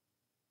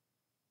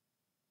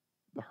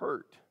 the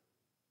hurt,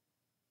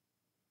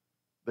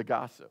 the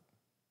gossip,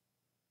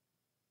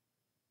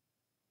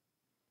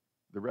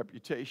 the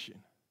reputation.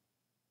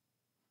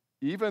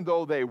 Even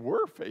though they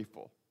were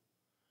faithful,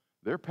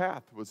 their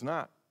path was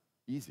not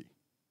easy.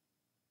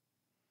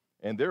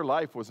 And their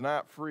life was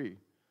not free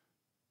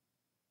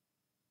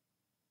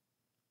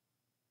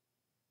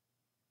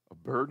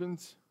of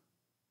burdens,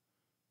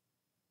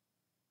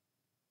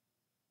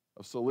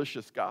 of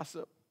salacious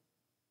gossip,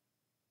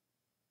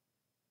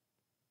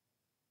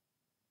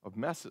 of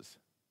messes.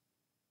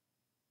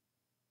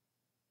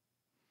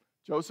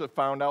 Joseph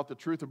found out the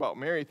truth about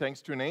Mary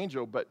thanks to an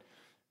angel, but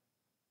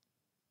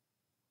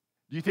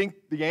Do you think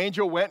the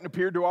angel went and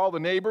appeared to all the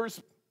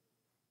neighbors?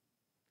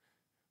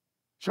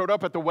 Showed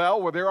up at the well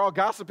where they're all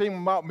gossiping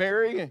about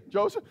Mary and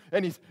Joseph?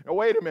 And he's, oh,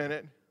 wait a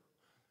minute.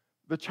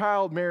 The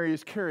child Mary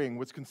is carrying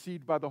was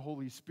conceived by the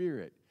Holy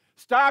Spirit.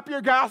 Stop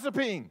your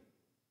gossiping.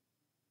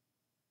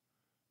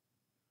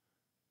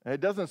 And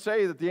it doesn't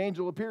say that the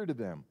angel appeared to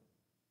them.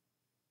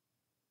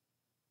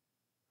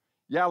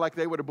 Yeah, like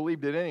they would have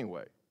believed it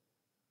anyway.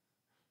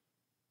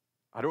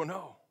 I don't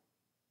know.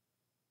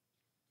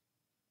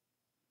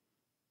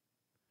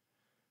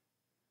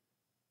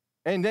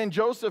 And then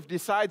Joseph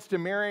decides to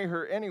marry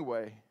her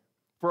anyway.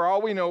 For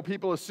all we know,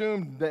 people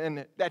assumed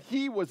then that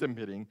he was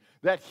admitting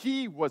that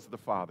he was the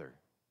father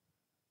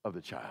of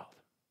the child.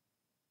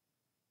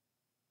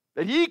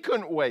 That he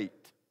couldn't wait.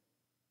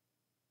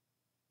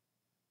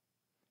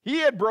 He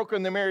had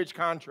broken the marriage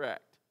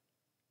contract.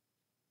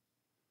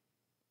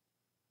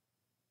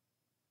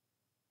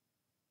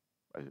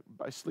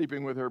 By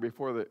sleeping with her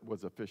before it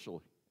was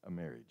official a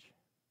marriage.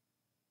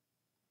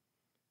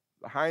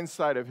 The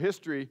hindsight of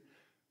history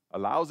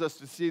allows us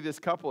to see this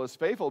couple as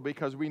faithful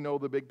because we know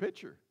the big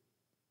picture.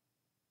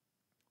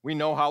 We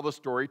know how the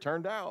story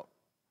turned out.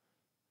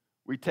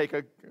 We take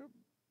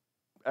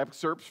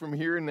excerpts from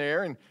here and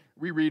there and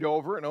we read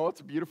over it and, oh, it's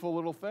a beautiful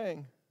little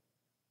thing.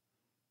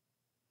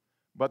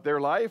 But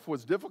their life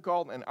was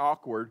difficult and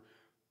awkward.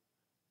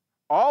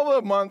 All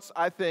the months,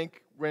 I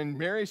think, when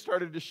Mary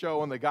started to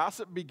show and the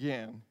gossip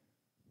began,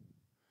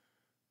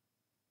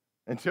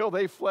 until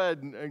they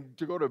fled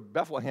to go to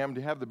Bethlehem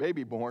to have the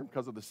baby born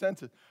because of the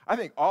census, I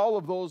think all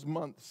of those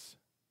months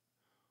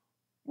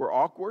were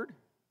awkward.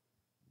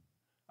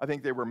 I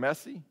think they were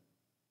messy.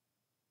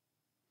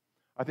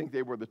 I think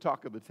they were the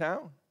talk of the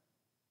town.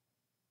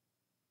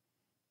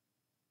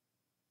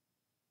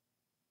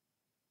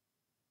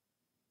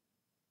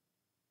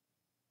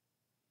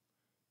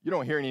 You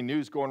don't hear any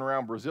news going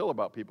around Brazil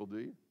about people, do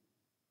you?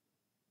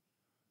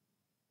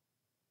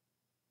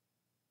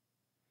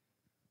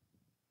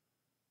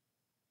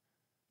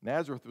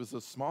 Nazareth was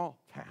a small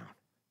town.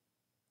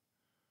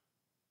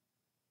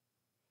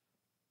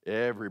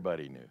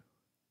 Everybody knew.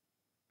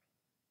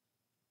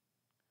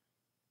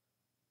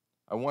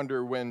 I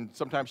wonder when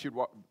sometimes she'd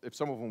walk, if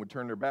some of them would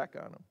turn their back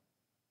on him.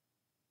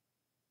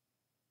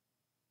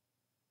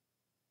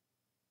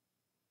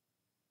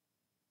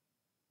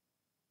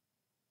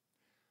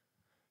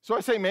 So I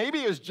say maybe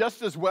it's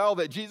just as well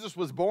that Jesus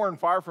was born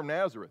far from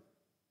Nazareth.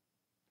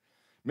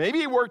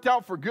 Maybe it worked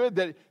out for good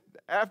that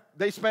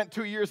they spent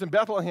 2 years in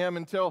Bethlehem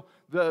until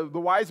the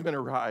wise men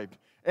arrived.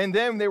 And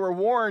then they were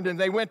warned and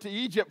they went to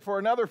Egypt for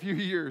another few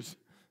years.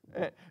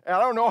 And I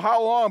don't know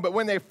how long, but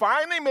when they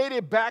finally made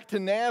it back to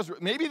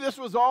Nazareth, maybe this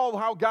was all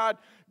how God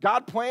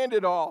planned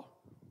it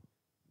all.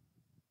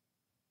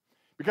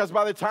 Because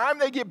by the time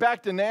they get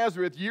back to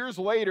Nazareth, years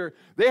later,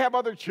 they have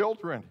other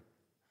children.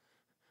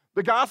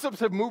 The gossips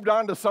have moved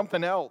on to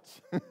something else.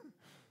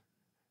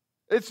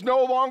 It's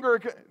no longer,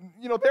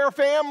 their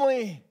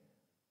family.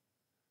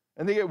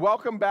 And they get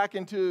welcomed back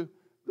into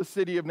the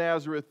city of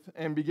Nazareth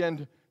and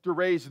begin to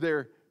raise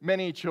their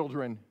many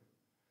children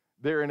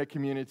there in a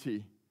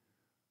community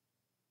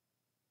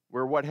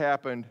where what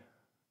happened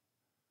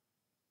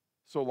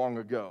so long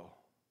ago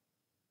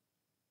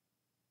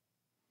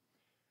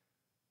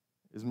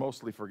is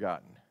mostly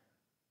forgotten.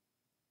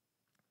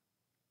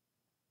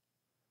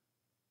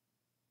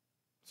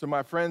 So,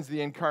 my friends,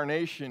 the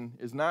incarnation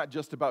is not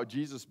just about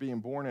Jesus being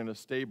born in a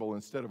stable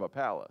instead of a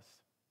palace.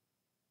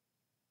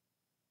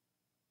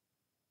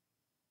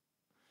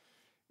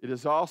 It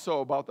is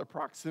also about the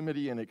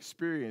proximity and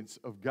experience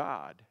of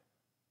God,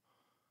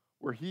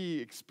 where he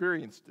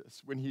experienced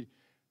this, when he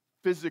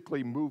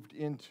physically moved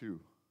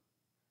into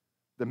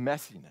the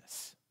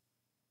messiness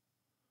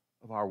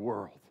of our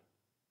world.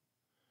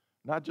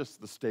 Not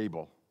just the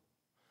stable.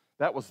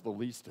 That was the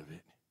least of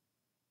it.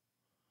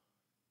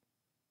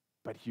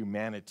 But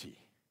humanity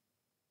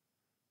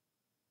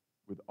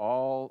with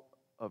all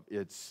of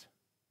its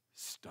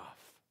stuff.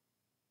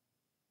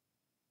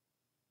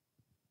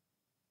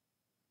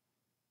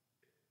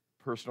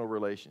 Personal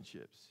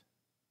relationships.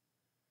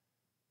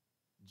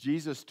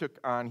 Jesus took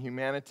on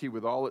humanity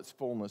with all its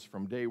fullness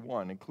from day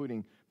one,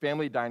 including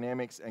family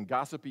dynamics and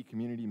gossipy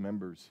community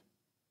members.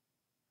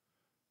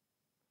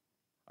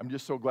 I'm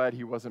just so glad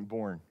he wasn't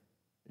born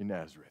in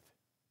Nazareth.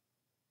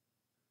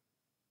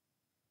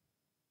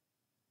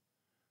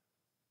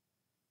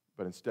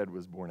 But instead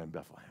was born in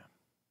Bethlehem.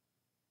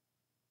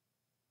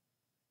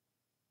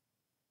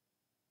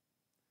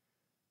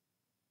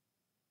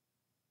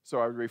 So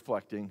I was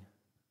reflecting.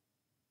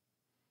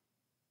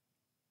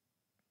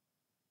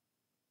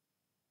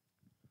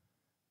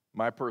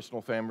 My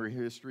personal family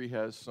history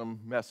has some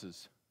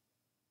messes,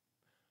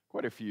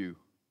 quite a few.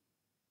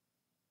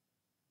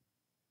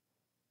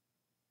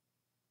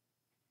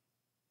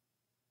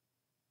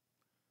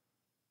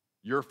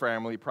 Your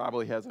family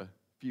probably has a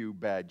few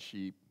bad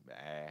sheep.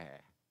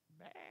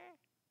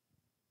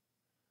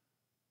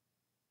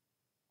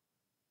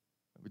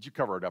 But you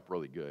cover it up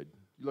really good.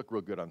 You look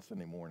real good on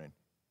Sunday morning.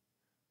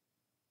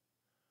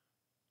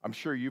 I'm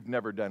sure you've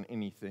never done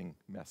anything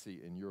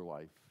messy in your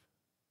life.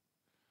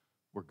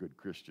 we're good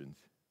Christians.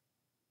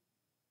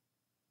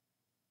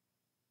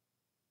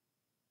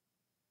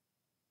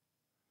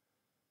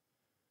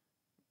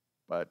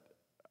 But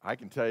I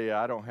can tell you,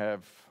 I don't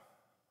have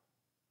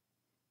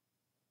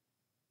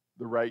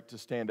the right to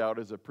stand out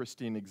as a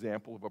pristine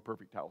example of a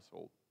perfect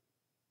household.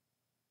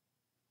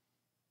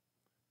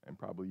 And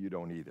probably you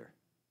don't either.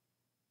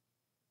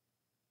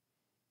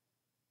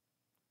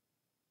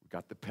 We've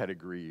got the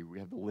pedigree, we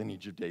have the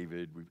lineage of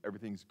David,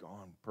 everything's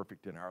gone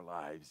perfect in our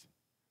lives.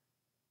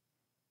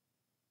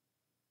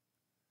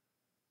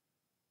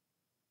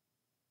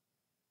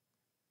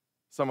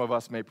 Some of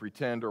us may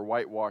pretend or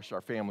whitewash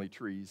our family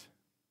trees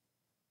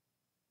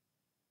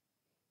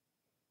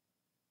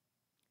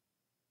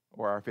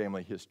or our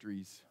family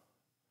histories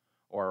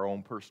or our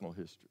own personal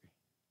history.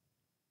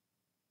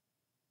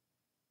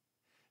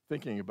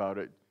 Thinking about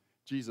it,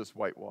 Jesus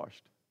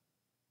whitewashed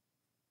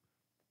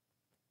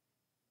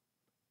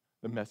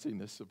the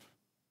messiness of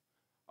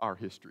our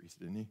histories,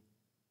 didn't he?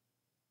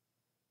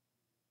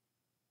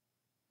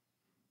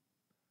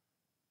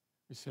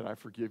 He said, I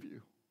forgive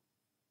you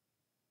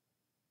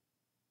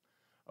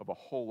of a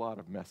whole lot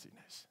of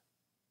messiness.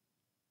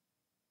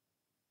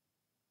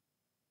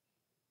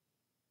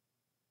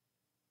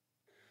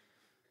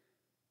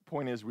 The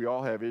point is, we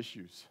all have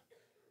issues.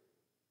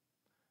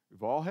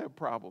 We've all had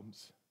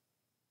problems.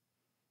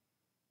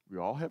 We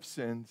all have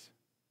sins.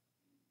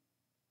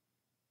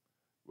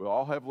 We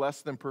all have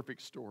less than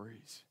perfect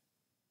stories.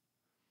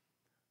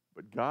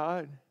 But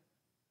God,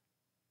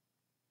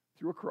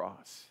 through a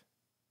cross,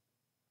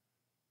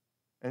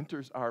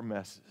 enters our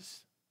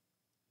messes.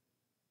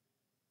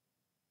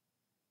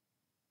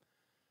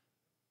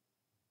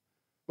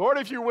 Lord,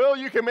 if you will,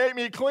 you can make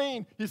me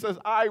clean. He says,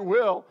 I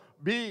will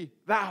be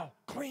thou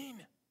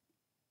clean.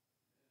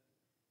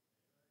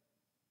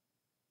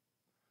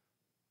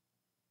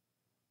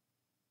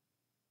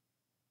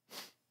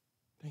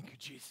 Thank you,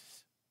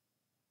 Jesus.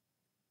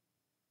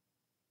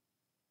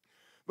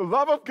 The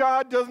love of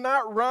God does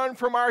not run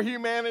from our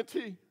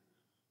humanity.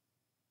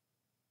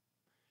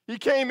 He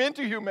came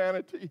into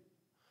humanity.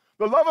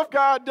 The love of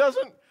God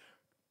doesn't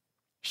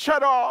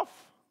shut off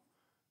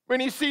when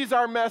he sees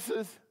our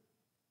messes.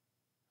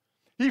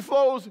 He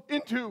flows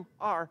into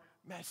our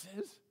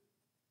messes.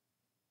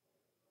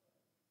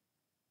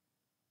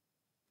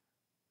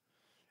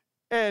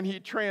 And he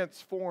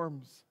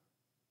transforms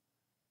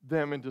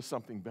them into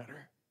something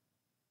better.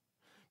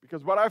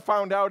 Because what I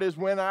found out is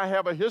when I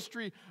have a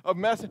history of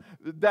mess,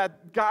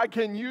 that God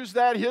can use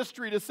that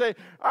history to say,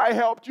 I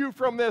helped you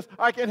from this.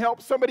 I can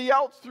help somebody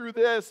else through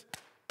this.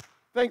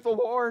 Thank the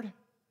Lord.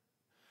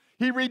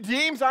 He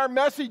redeems our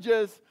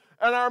messages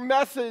and our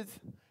messes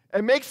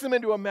and makes them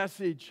into a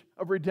message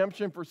of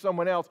redemption for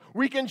someone else.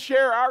 We can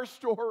share our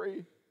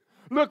story.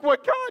 Look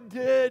what God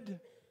did.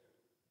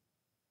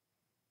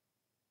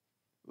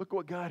 Look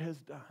what God has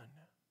done.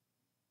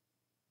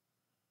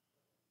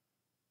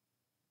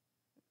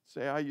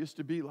 Say, I used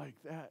to be like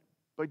that,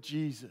 but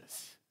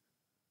Jesus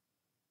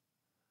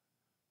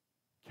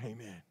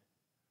came in.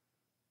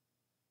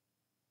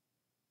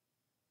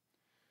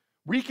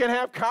 We can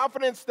have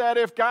confidence that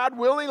if God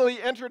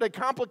willingly entered a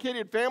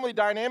complicated family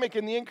dynamic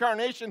in the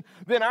incarnation,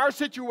 then our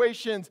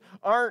situations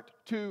aren't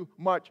too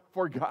much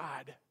for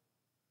God.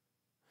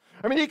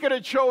 I mean, he could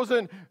have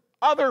chosen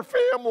other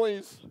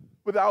families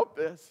without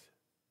this.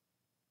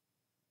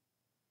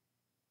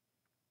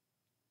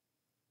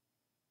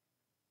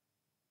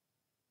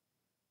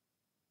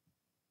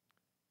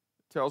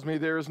 It tells me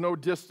there is no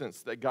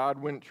distance that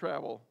God wouldn't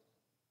travel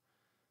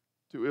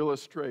to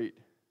illustrate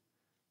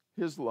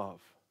his love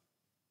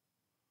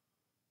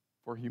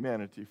for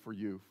humanity, for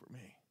you, for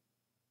me.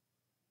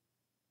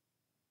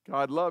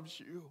 God loves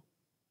you.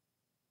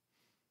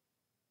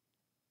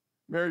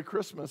 Merry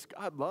Christmas.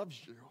 God loves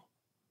you.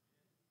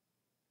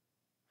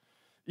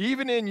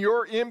 Even in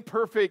your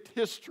imperfect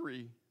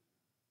history,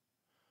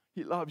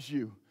 he loves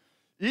you.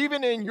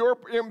 Even in your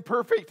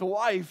imperfect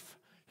life,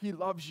 he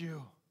loves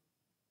you.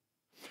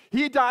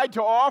 He died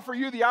to offer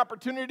you the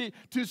opportunity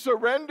to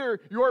surrender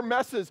your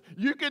messes.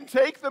 You can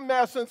take the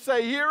mess and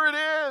say, here it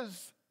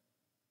is.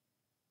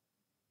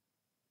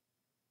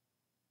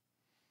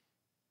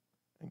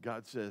 And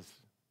God says,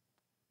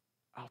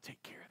 I'll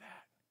take care of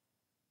that.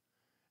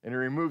 And he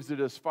removes it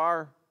as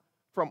far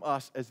from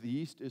us as the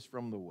east is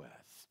from the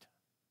west.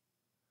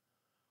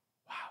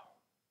 Wow.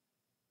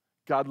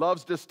 God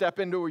loves to step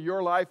into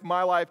your life,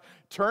 my life,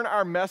 turn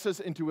our messes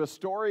into a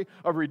story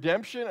of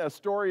redemption, a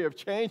story of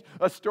change,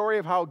 a story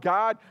of how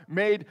God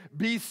made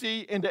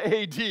BC into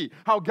AD,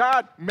 how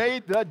God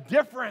made the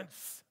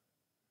difference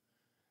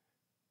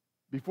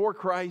before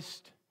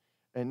Christ,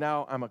 and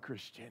now I'm a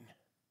Christian.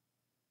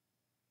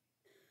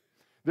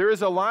 There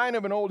is a line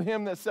of an old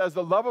hymn that says,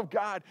 the love of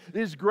God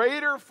is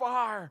greater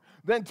far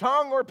than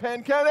tongue or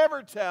pen can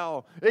ever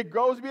tell. It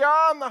goes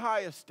beyond the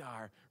highest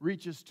star,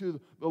 reaches to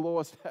the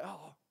lowest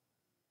hell.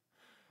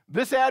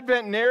 This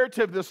Advent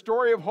narrative, the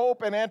story of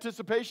hope and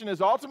anticipation,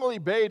 is ultimately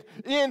bathed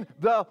in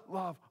the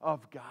love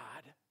of God.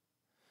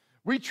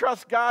 We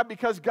trust God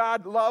because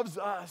God loves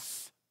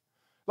us.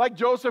 Like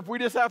Joseph, we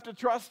just have to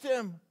trust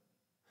him.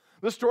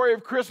 The story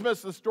of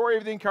Christmas, the story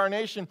of the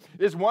incarnation,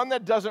 is one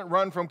that doesn't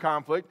run from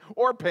conflict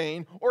or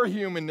pain or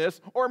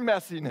humanness or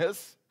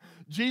messiness.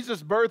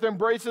 Jesus' birth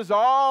embraces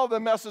all the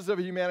messes of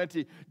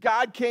humanity.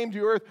 God came to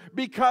earth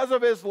because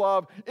of his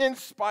love in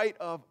spite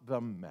of the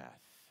mess.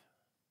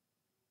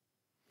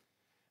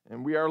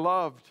 And we are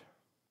loved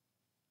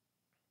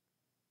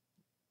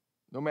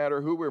no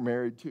matter who we're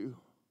married to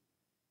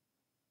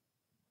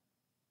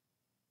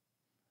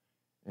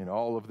and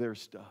all of their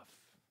stuff,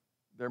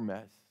 their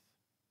mess.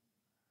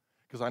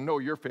 Because I know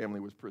your family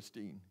was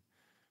pristine,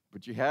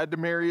 but you had to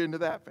marry into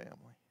that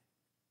family.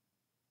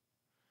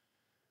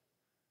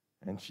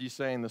 And she's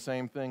saying the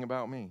same thing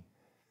about me.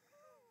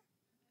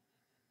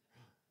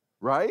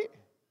 Right?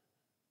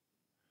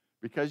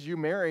 Because you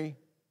marry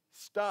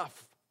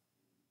stuff.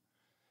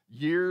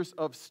 Years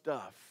of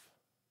stuff.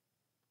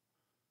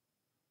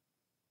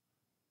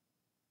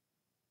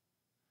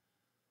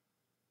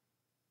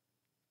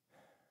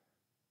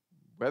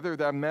 Whether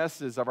that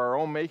mess is of our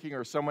own making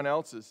or someone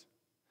else's.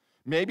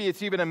 Maybe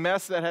it's even a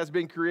mess that has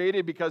been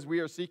created because we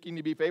are seeking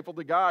to be faithful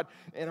to God,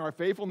 and our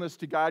faithfulness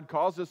to God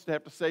calls us to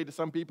have to say to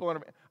some people,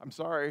 I'm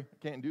sorry, I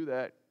can't do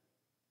that.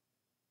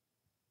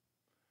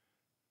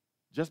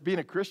 Just being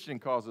a Christian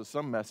causes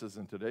some messes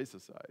in today's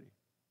society.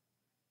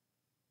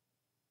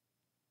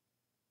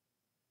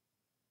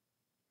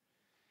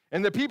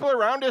 And the people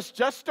around us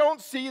just don't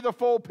see the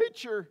full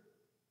picture.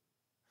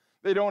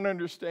 They don't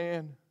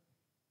understand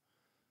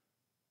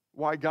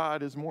why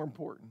God is more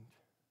important.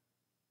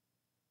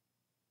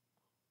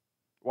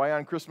 Why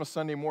on Christmas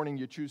Sunday morning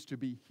you choose to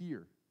be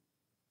here.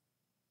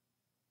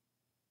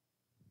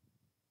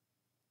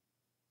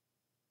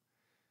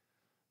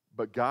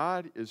 But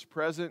God is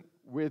present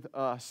with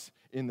us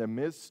in the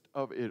midst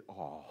of it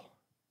all.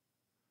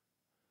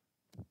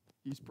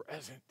 He's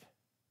present.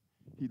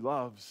 He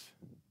loves.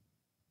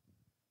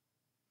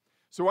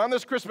 So on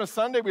this Christmas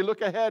Sunday, we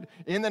look ahead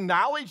in the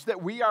knowledge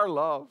that we are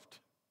loved.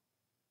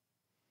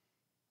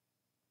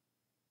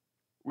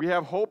 We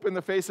have hope in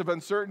the face of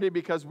uncertainty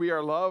because we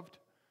are loved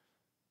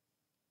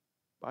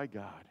by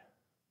God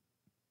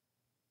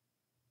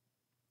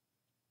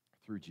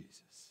through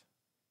Jesus.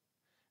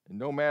 And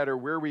no matter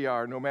where we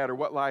are, no matter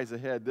what lies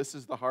ahead, this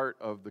is the heart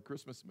of the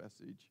Christmas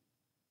message.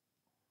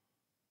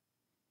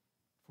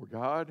 For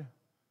God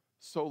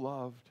so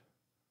loved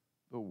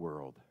the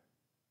world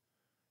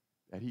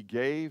that he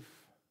gave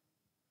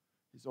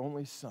his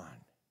only Son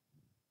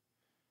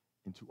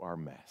into our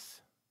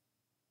mess.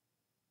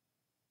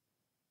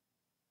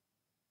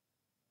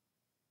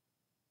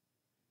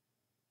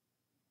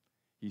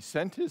 He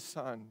sent his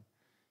Son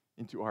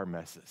into our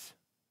messes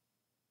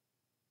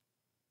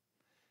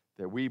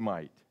that we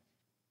might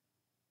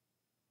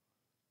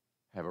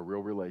have a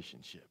real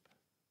relationship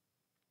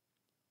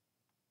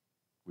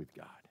with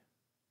God.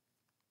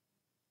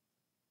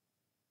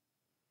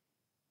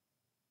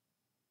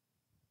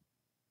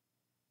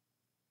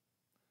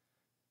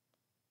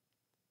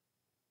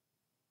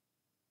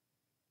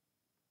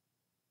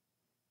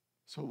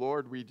 So,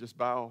 Lord, we just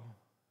bow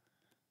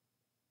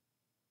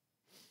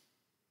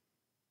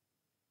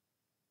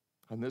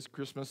on this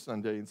Christmas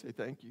Sunday and say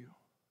thank you.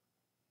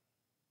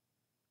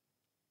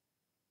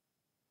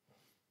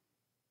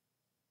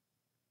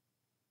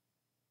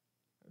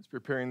 As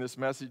preparing this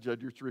message, I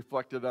just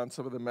reflected on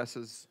some of the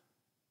messes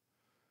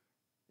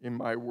in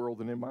my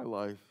world and in my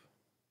life.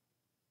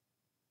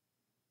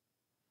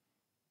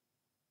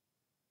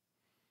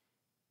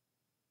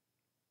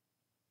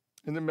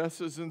 And the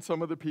messes in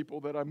some of the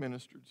people that I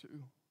ministered to.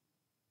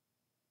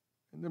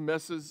 And the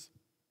messes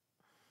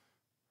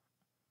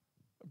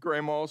of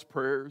grandma's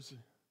prayers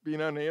being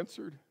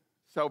unanswered,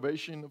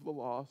 salvation of the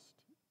lost.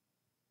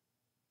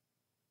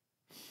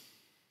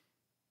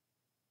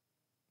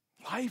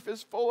 Life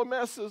is full of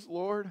messes,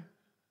 Lord.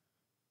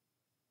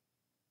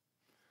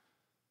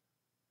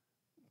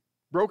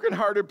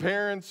 Broken-hearted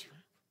parents.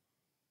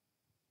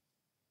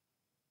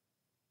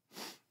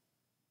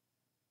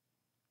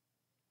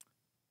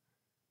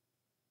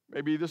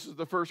 Maybe this is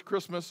the first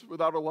Christmas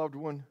without a loved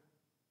one.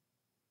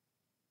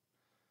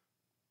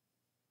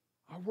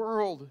 Our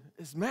world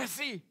is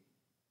messy.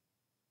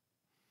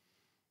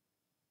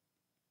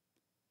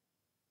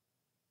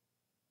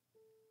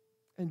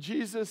 And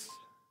Jesus,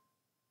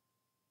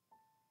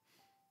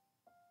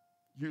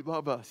 you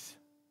love us.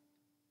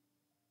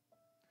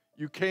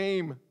 You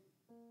came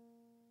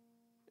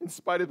in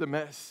spite of the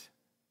mess.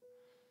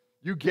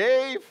 You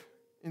gave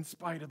in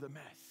spite of the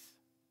mess.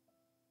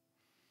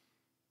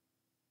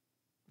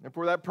 And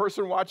for that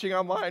person watching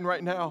online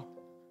right now,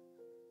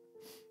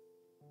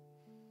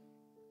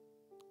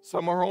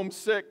 some are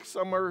homesick,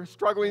 some are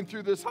struggling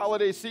through this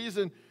holiday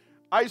season,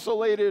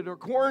 isolated or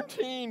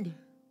quarantined.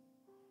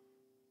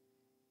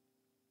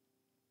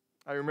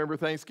 I remember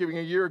Thanksgiving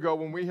a year ago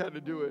when we had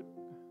to do it.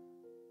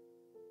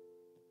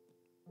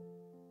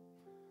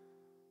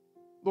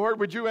 Lord,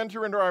 would you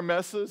enter into our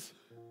messes?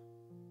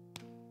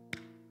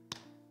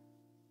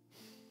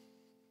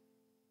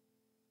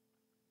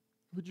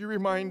 Would you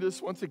remind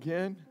us once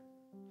again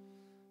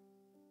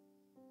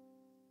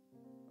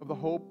of the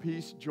hope,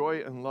 peace,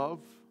 joy, and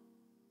love?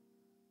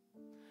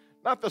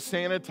 not the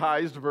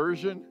sanitized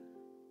version,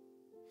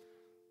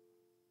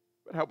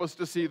 but help us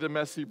to see the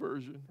messy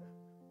version.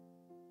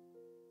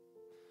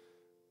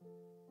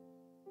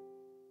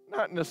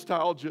 Not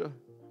nostalgia,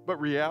 but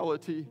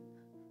reality.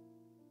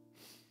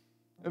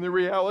 And the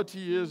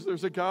reality is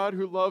there's a God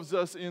who loves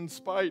us in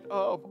spite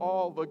of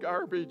all the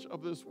garbage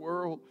of this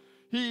world.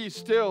 He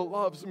still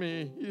loves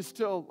me. He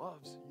still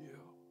loves you.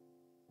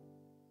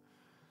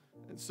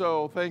 And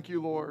so, thank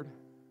you, Lord.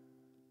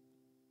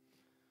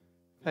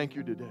 Thank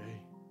you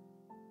today.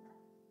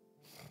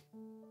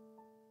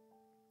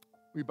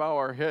 We bow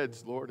our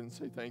heads, Lord, and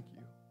say thank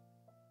you.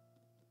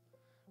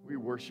 We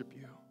worship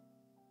you.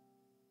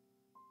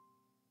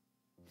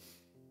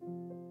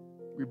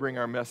 We bring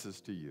our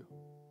messes to you.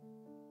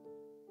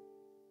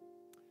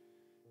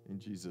 In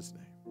Jesus'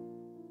 name,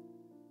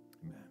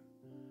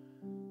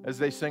 amen. As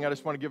they sing, I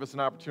just want to give us an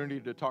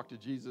opportunity to talk to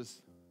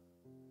Jesus.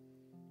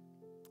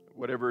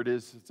 Whatever it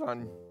is that's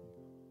on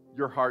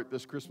your heart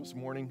this Christmas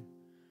morning,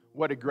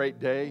 what a great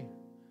day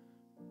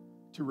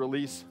to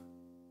release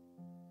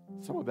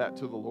some of that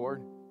to the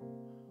Lord.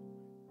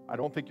 I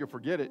don't think you'll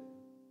forget it.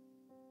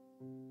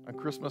 On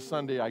Christmas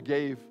Sunday, I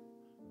gave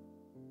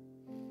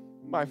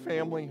my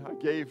family, I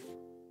gave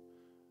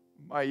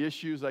my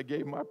issues, I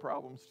gave my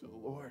problems to the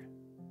Lord.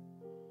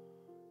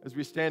 As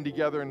we stand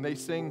together and they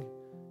sing,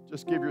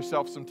 just give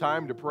yourself some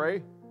time to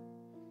pray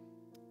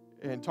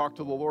and talk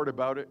to the Lord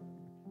about it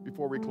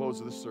before we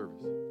close this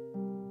service.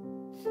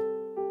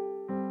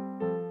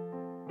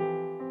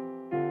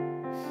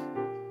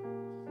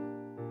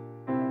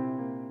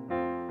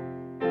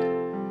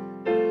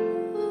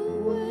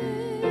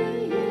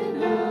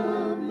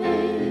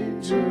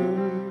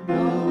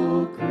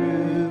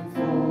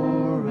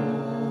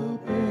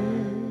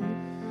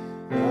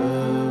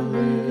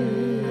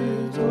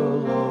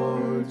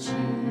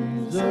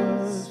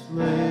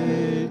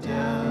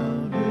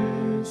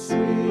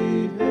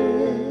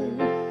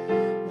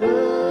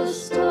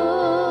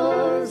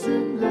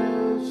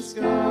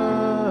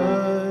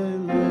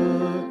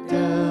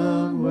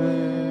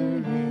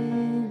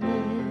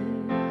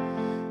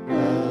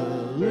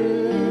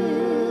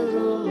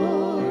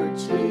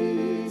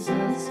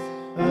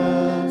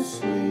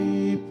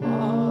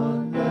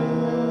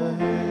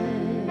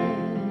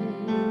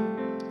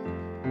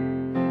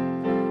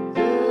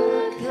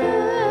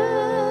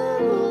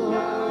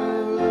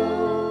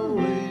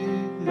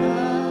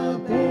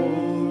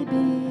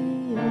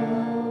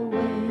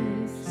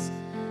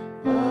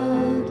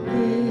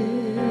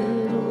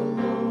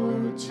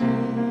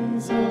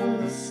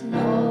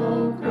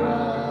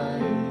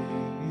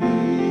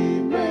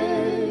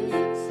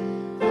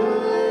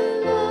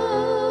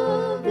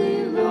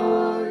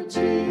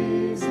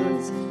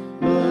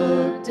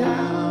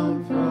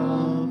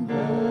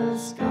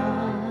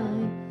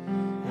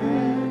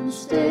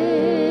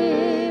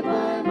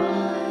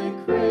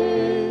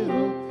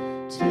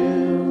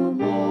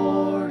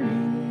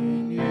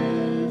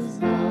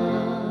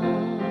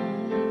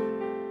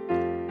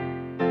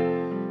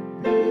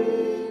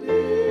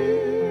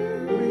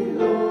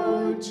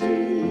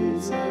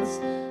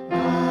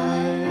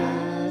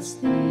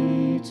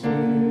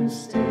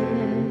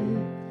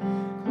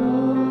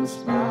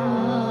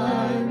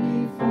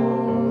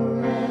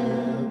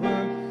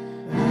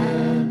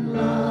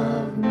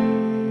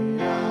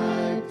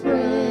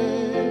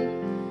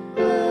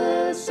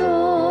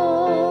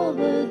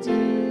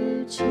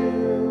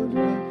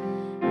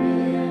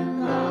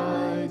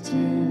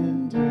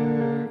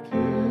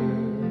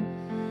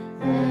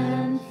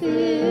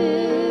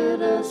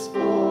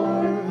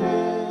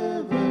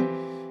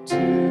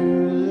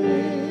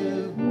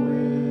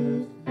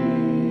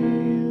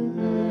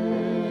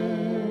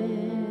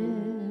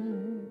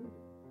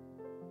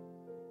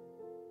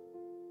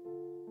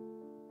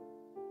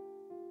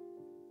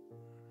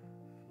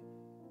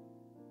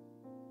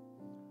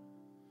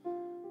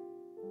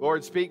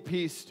 Lord, speak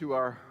peace to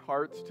our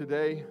hearts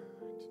today.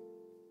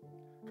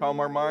 Calm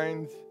our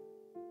minds.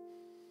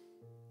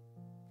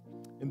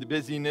 In the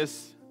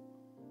busyness,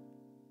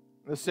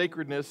 the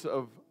sacredness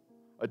of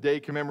a day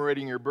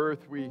commemorating your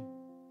birth, we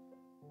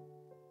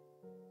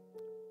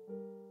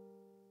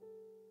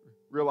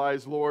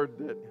realize, Lord,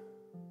 that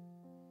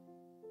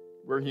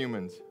we're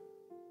humans.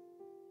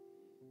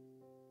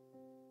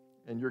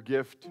 And your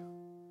gift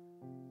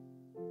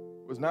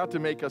was not to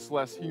make us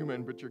less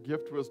human, but your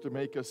gift was to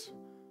make us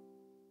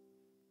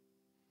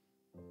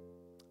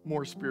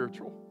more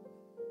spiritual.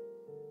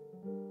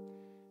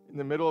 In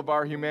the middle of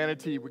our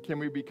humanity, can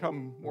we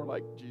become more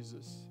like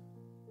Jesus?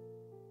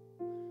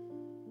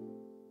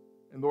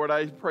 And Lord,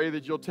 I pray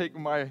that you'll take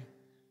my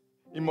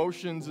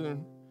emotions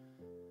and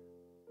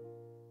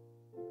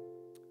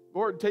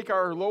Lord, take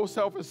our low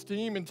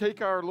self-esteem and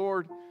take our,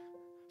 Lord,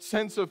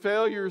 sense of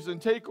failures and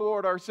take,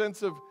 Lord, our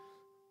sense of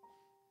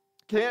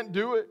can't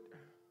do it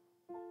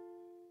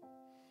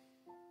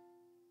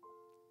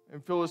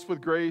and fill us with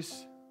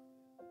grace.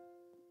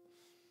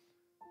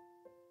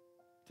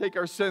 Take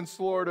our sense,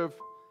 Lord, of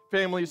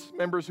family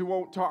members who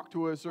won't talk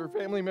to us or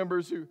family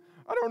members who,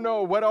 I don't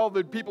know what all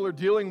the people are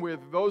dealing with,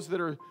 those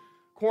that are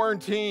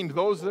quarantined,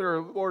 those that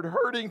are, Lord,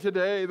 hurting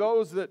today,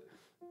 those that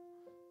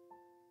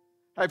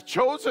have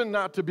chosen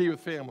not to be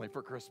with family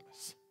for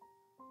Christmas.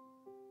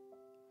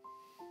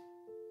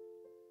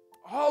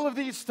 All of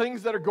these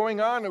things that are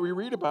going on that we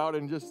read about,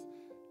 and just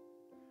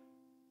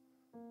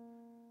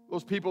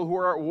those people who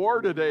are at war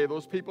today,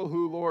 those people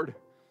who, Lord,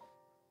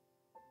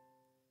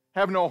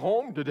 have no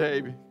home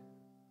today.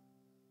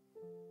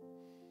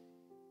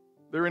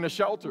 They're in a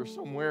shelter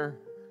somewhere.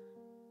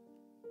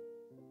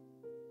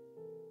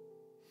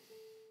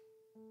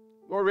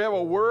 Lord, we have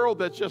a world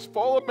that's just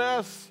full of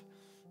mess.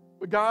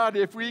 But God,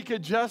 if we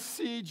could just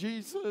see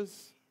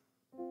Jesus.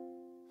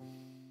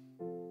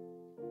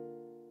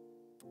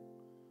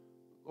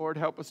 Lord,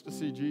 help us to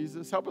see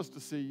Jesus. Help us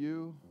to see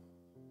you.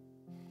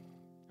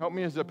 Help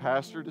me as a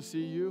pastor to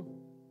see you.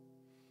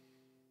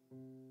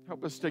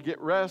 Help us to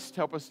get rest.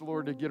 Help us,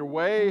 Lord, to get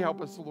away.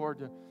 Help us,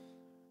 Lord,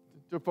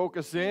 to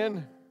focus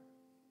in.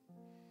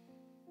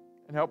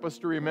 And help us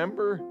to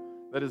remember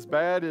that as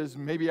bad as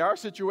maybe our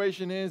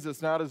situation is,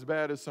 it's not as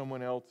bad as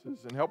someone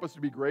else's. And help us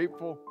to be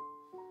grateful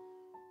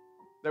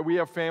that we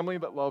have family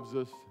that loves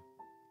us.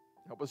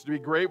 Help us to be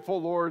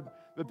grateful, Lord,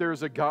 that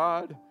there's a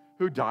God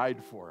who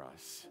died for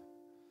us.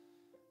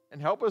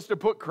 And help us to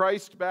put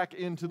Christ back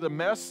into the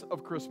mess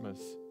of Christmas.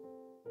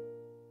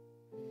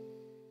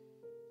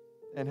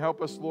 And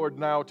help us, Lord,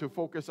 now to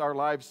focus our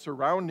lives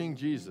surrounding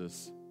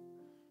Jesus.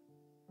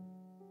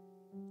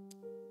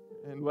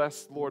 And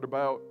less, Lord,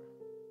 about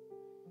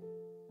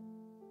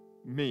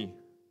me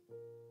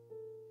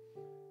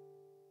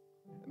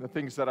and the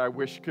things that I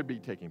wish could be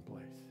taking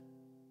place,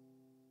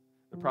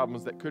 the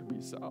problems that could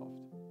be solved.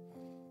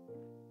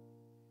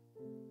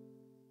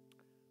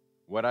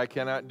 What I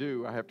cannot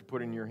do, I have to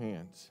put in your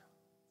hands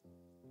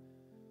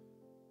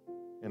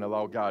and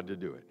allow God to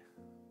do it.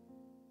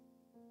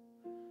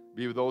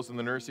 Be with those in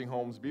the nursing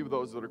homes. Be with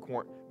those that are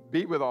quarantined.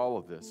 Be with all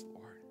of this,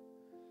 Lord.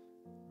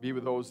 Be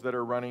with those that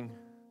are running,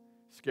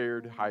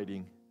 scared,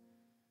 hiding.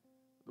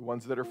 The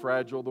ones that are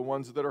fragile, the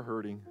ones that are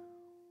hurting.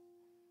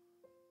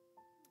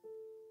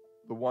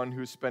 The one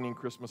who's spending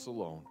Christmas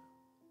alone.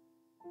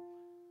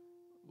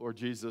 Lord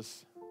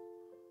Jesus,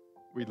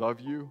 we love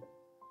you.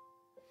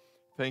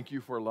 Thank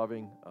you for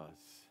loving us.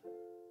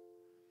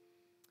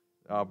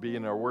 Be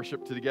in our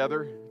worship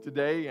together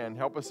today and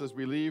help us as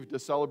we leave to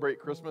celebrate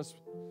Christmas.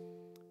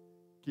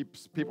 Keep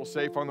people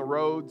safe on the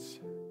roads.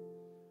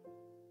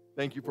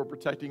 Thank you for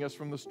protecting us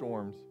from the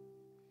storms.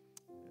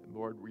 And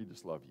Lord, we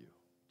just love you.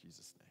 In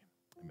Jesus'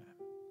 name,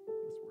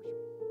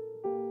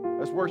 amen.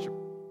 Let's worship.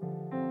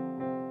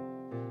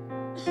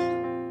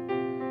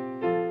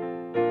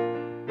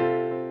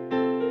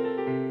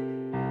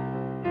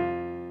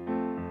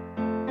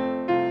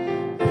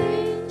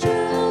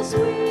 Angels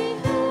we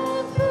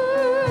have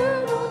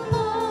heard on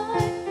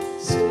high,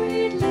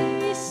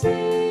 sweetly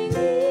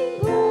singing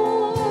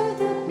o'er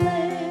the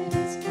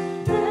plains,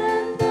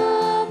 and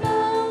the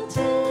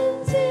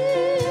mountains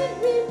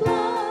in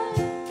reply,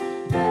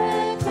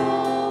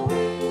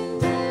 echoing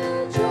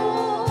their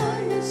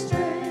joyous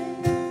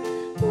strain.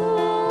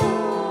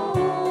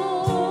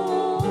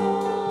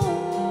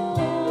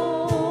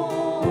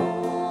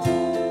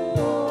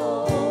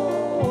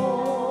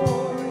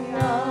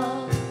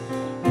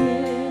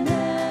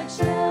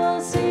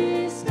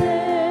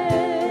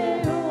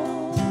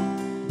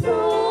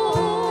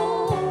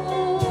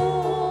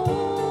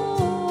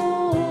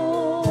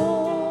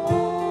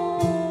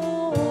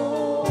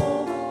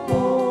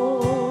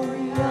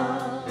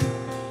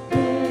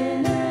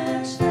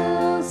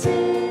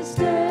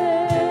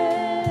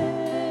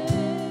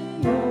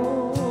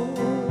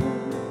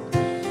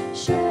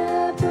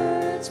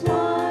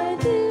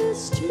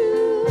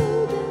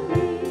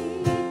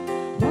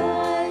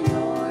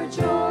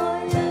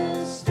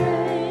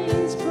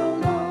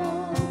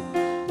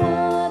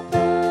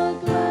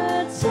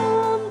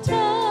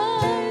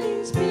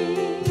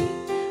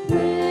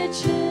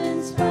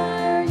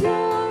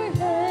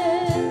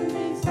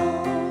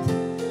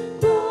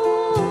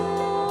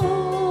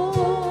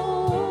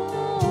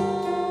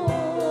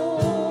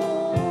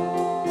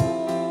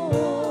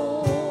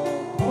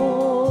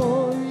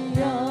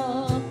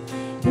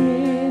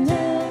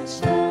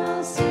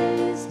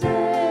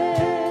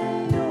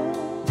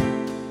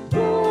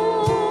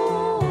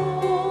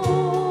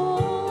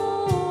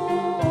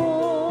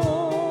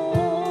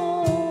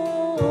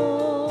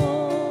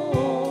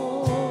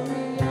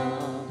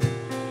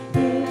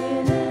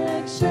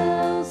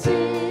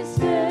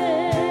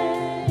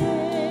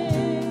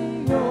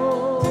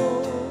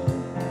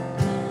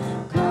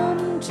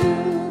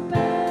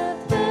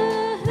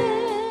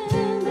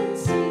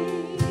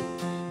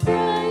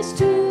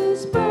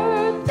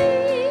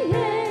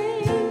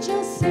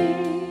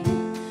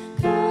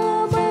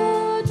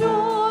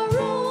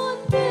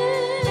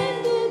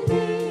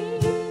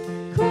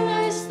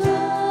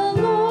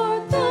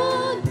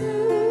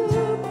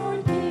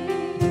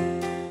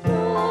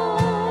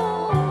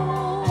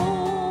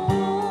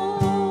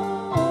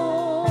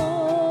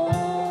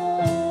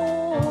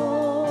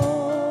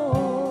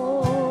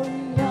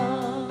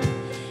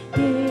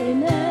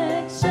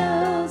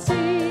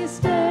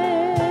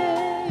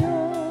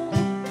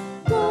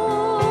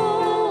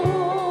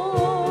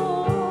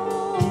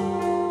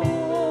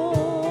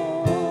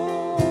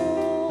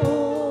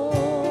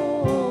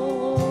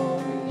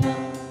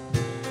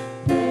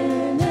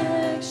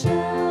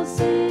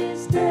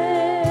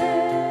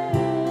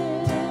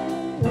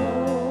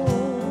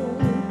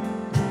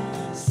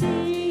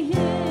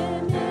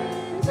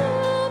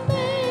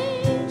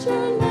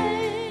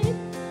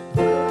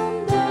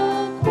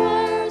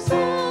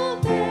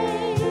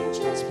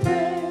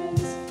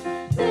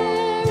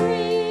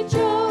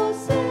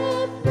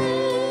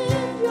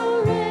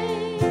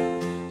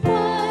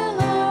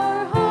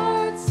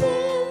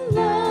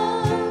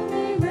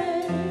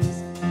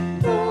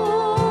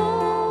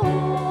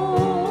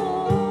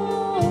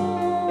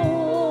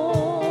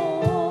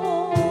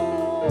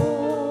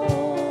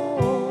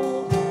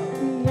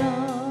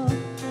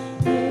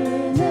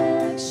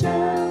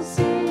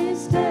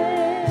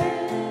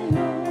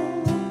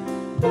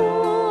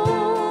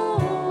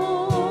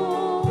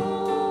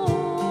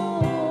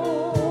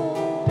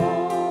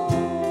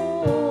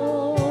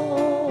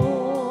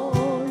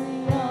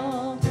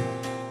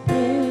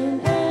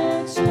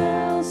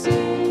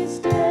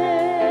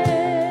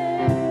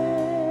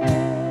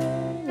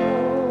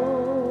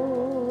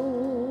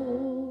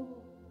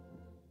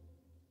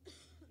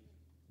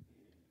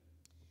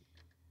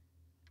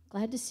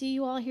 Glad to see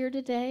you all here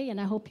today,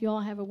 and I hope you all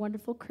have a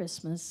wonderful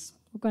Christmas.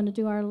 We're going to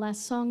do our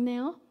last song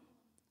now.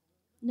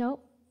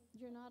 Nope,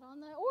 you're not on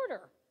the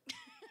order. I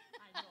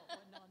know it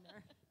wasn't on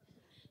there.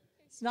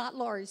 It's not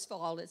Lori's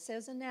fault. It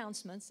says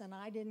announcements, and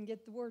I didn't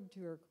get the word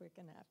to her quick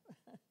enough.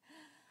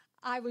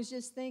 I was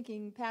just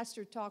thinking,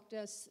 Pastor talked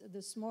to us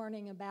this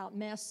morning about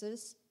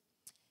messes.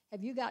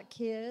 Have you got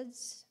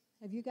kids?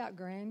 Have you got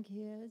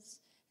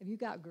grandkids? Have you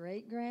got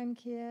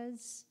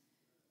great-grandkids?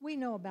 We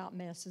know about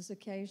messes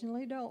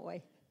occasionally, don't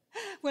we?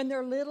 When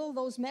they're little,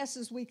 those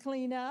messes we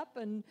clean up,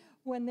 and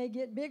when they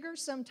get bigger,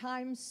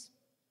 sometimes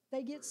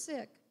they get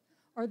sick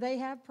or they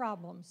have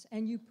problems,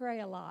 and you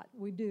pray a lot.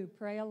 We do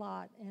pray a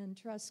lot and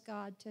trust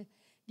God to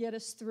get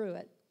us through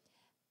it.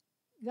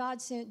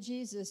 God sent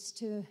Jesus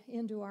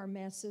into our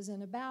messes,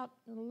 and about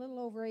a little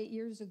over 8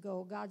 years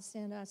ago, God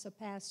sent us a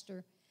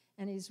pastor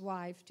and his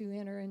wife to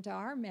enter into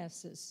our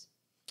messes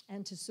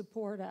and to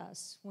support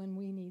us when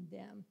we need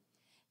them.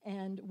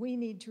 And we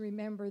need to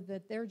remember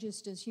that they're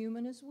just as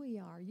human as we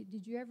are.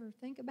 Did you ever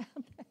think about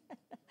that?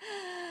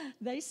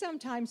 They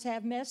sometimes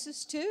have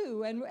messes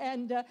too.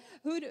 And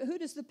who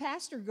does the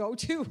pastor go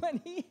to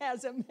when he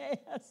has a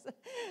mess?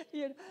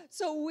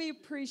 So we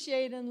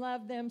appreciate and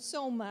love them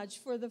so much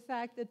for the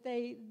fact that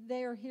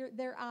they're here.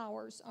 They're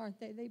ours, aren't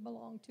they? They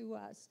belong to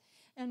us.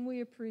 And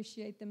we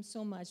appreciate them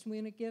so much.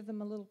 We're going to give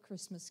them a little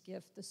Christmas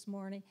gift this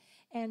morning.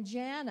 And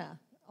Jana,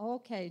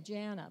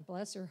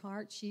 bless her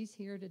heart, she's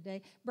here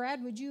today.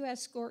 Brad, would you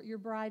escort your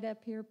bride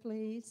up here,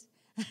 please?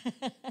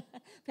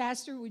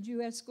 Pastor, would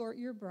you escort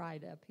your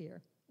bride up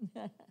here?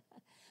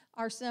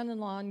 Our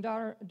son-in-law and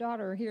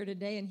daughter are here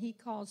today, and he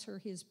calls her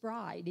his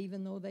bride,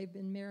 even though they've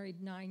been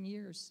married 9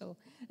 years. So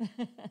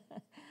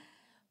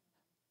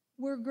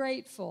we're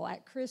grateful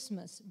at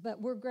Christmas,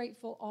 but we're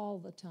grateful all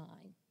the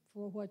time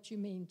for what you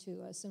mean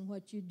to us and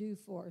what you do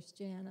for us,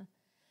 Jana.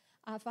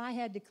 If I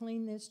had to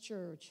clean this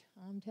church,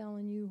 I'm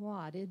telling you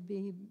what, it'd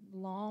be a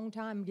long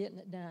time getting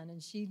it done.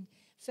 And she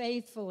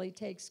faithfully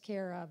takes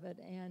care of it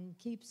and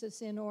keeps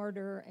us in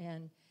order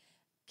and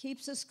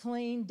keeps us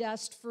clean,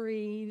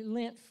 dust-free,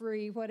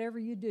 lint-free, whatever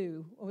you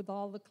do with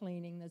all the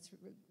cleaning that's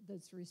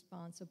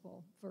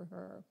responsible for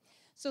her.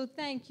 So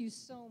thank you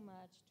so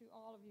much to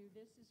all of you.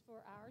 This is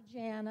for our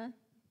Jana.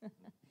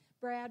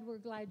 Brad, we're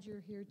glad you're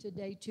here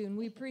today, too, and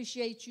we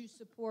appreciate you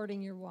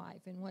supporting your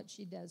wife and what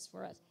she does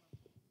for us.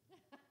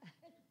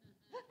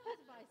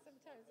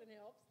 Sometimes it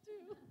helps,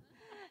 too.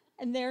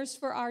 And there's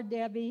for our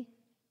Debbie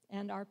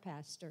and our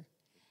pastor.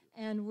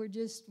 And we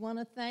just want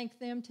to thank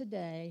them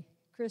today,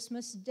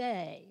 Christmas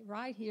Day,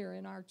 right here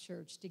in our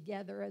church,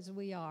 together as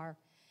we are.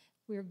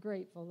 We're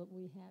grateful that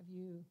we have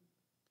you.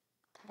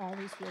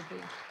 Always will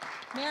be.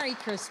 Merry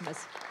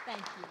Christmas.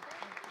 Thank you.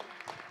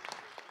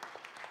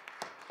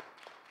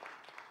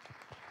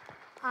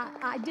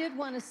 I did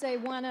want to say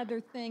one other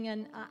thing,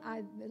 and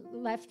I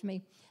left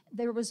me.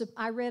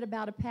 I read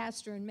about a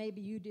pastor, and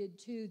maybe you did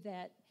too,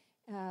 that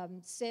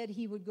said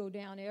he would go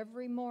down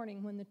every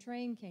morning when the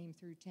train came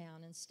through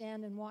town and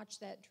stand and watch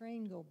that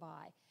train go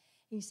by.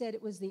 He said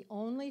it was the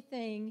only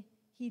thing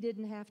he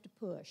didn't have to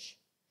push.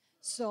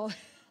 So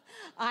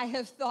I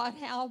have thought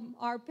how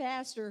our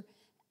pastor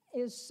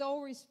is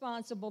so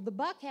responsible. The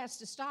buck has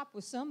to stop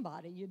with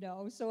somebody,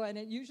 and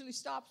it usually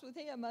stops with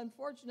him.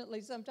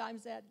 Unfortunately,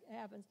 sometimes that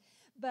happens.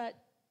 But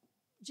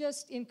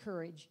just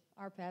encourage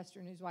our pastor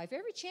and his wife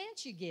every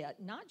chance you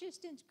get, not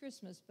just in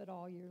Christmas, but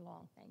all year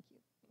long. Thank you.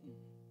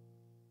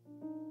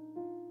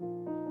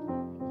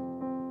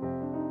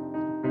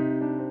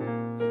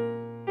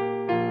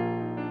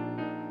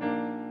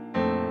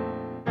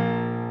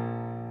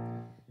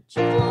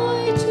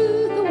 Joy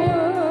to the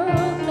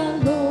world, the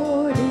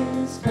Lord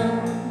is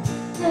come.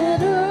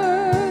 Let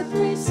earth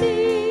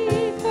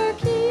receive her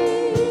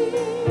King.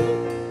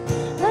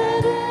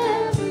 Let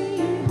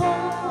every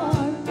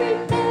heart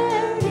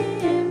prepare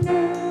him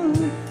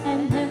room,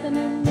 and heaven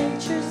and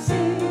nature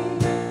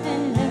sing,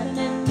 and heaven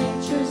and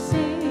nature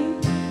sing,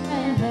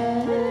 and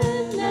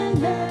heaven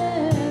and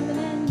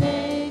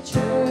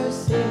nature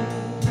sing.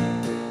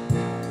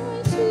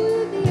 Joy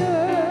to the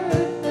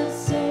earth, the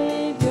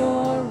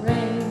Savior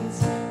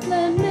reigns.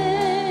 Let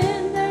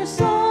men their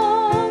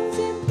songs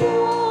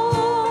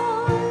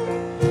employ,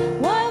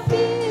 while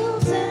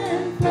fields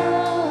and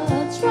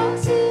floods,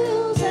 rocks,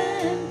 hills,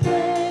 and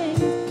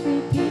plains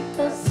repeat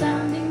the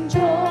sounding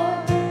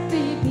joy,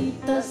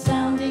 repeat the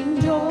sounding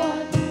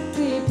joy,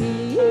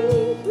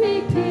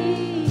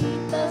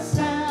 repeat the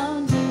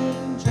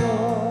sounding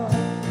joy.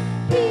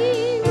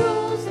 He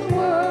rules the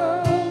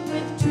world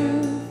with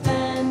truth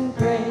and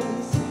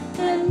grace,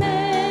 and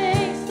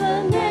makes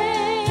the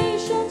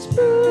nations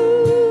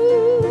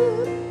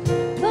prove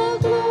the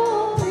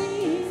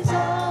glories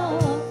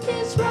of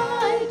his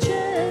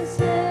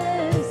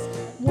righteousness,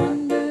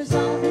 wonders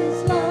of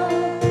his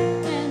love,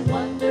 and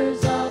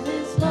wonders of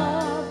his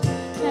love,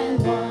 and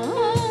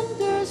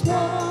wonders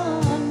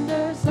of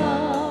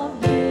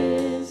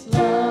his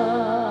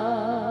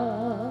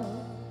love.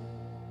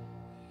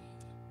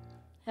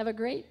 Have a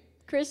great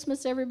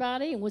Christmas,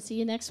 everybody, and we'll see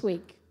you next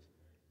week.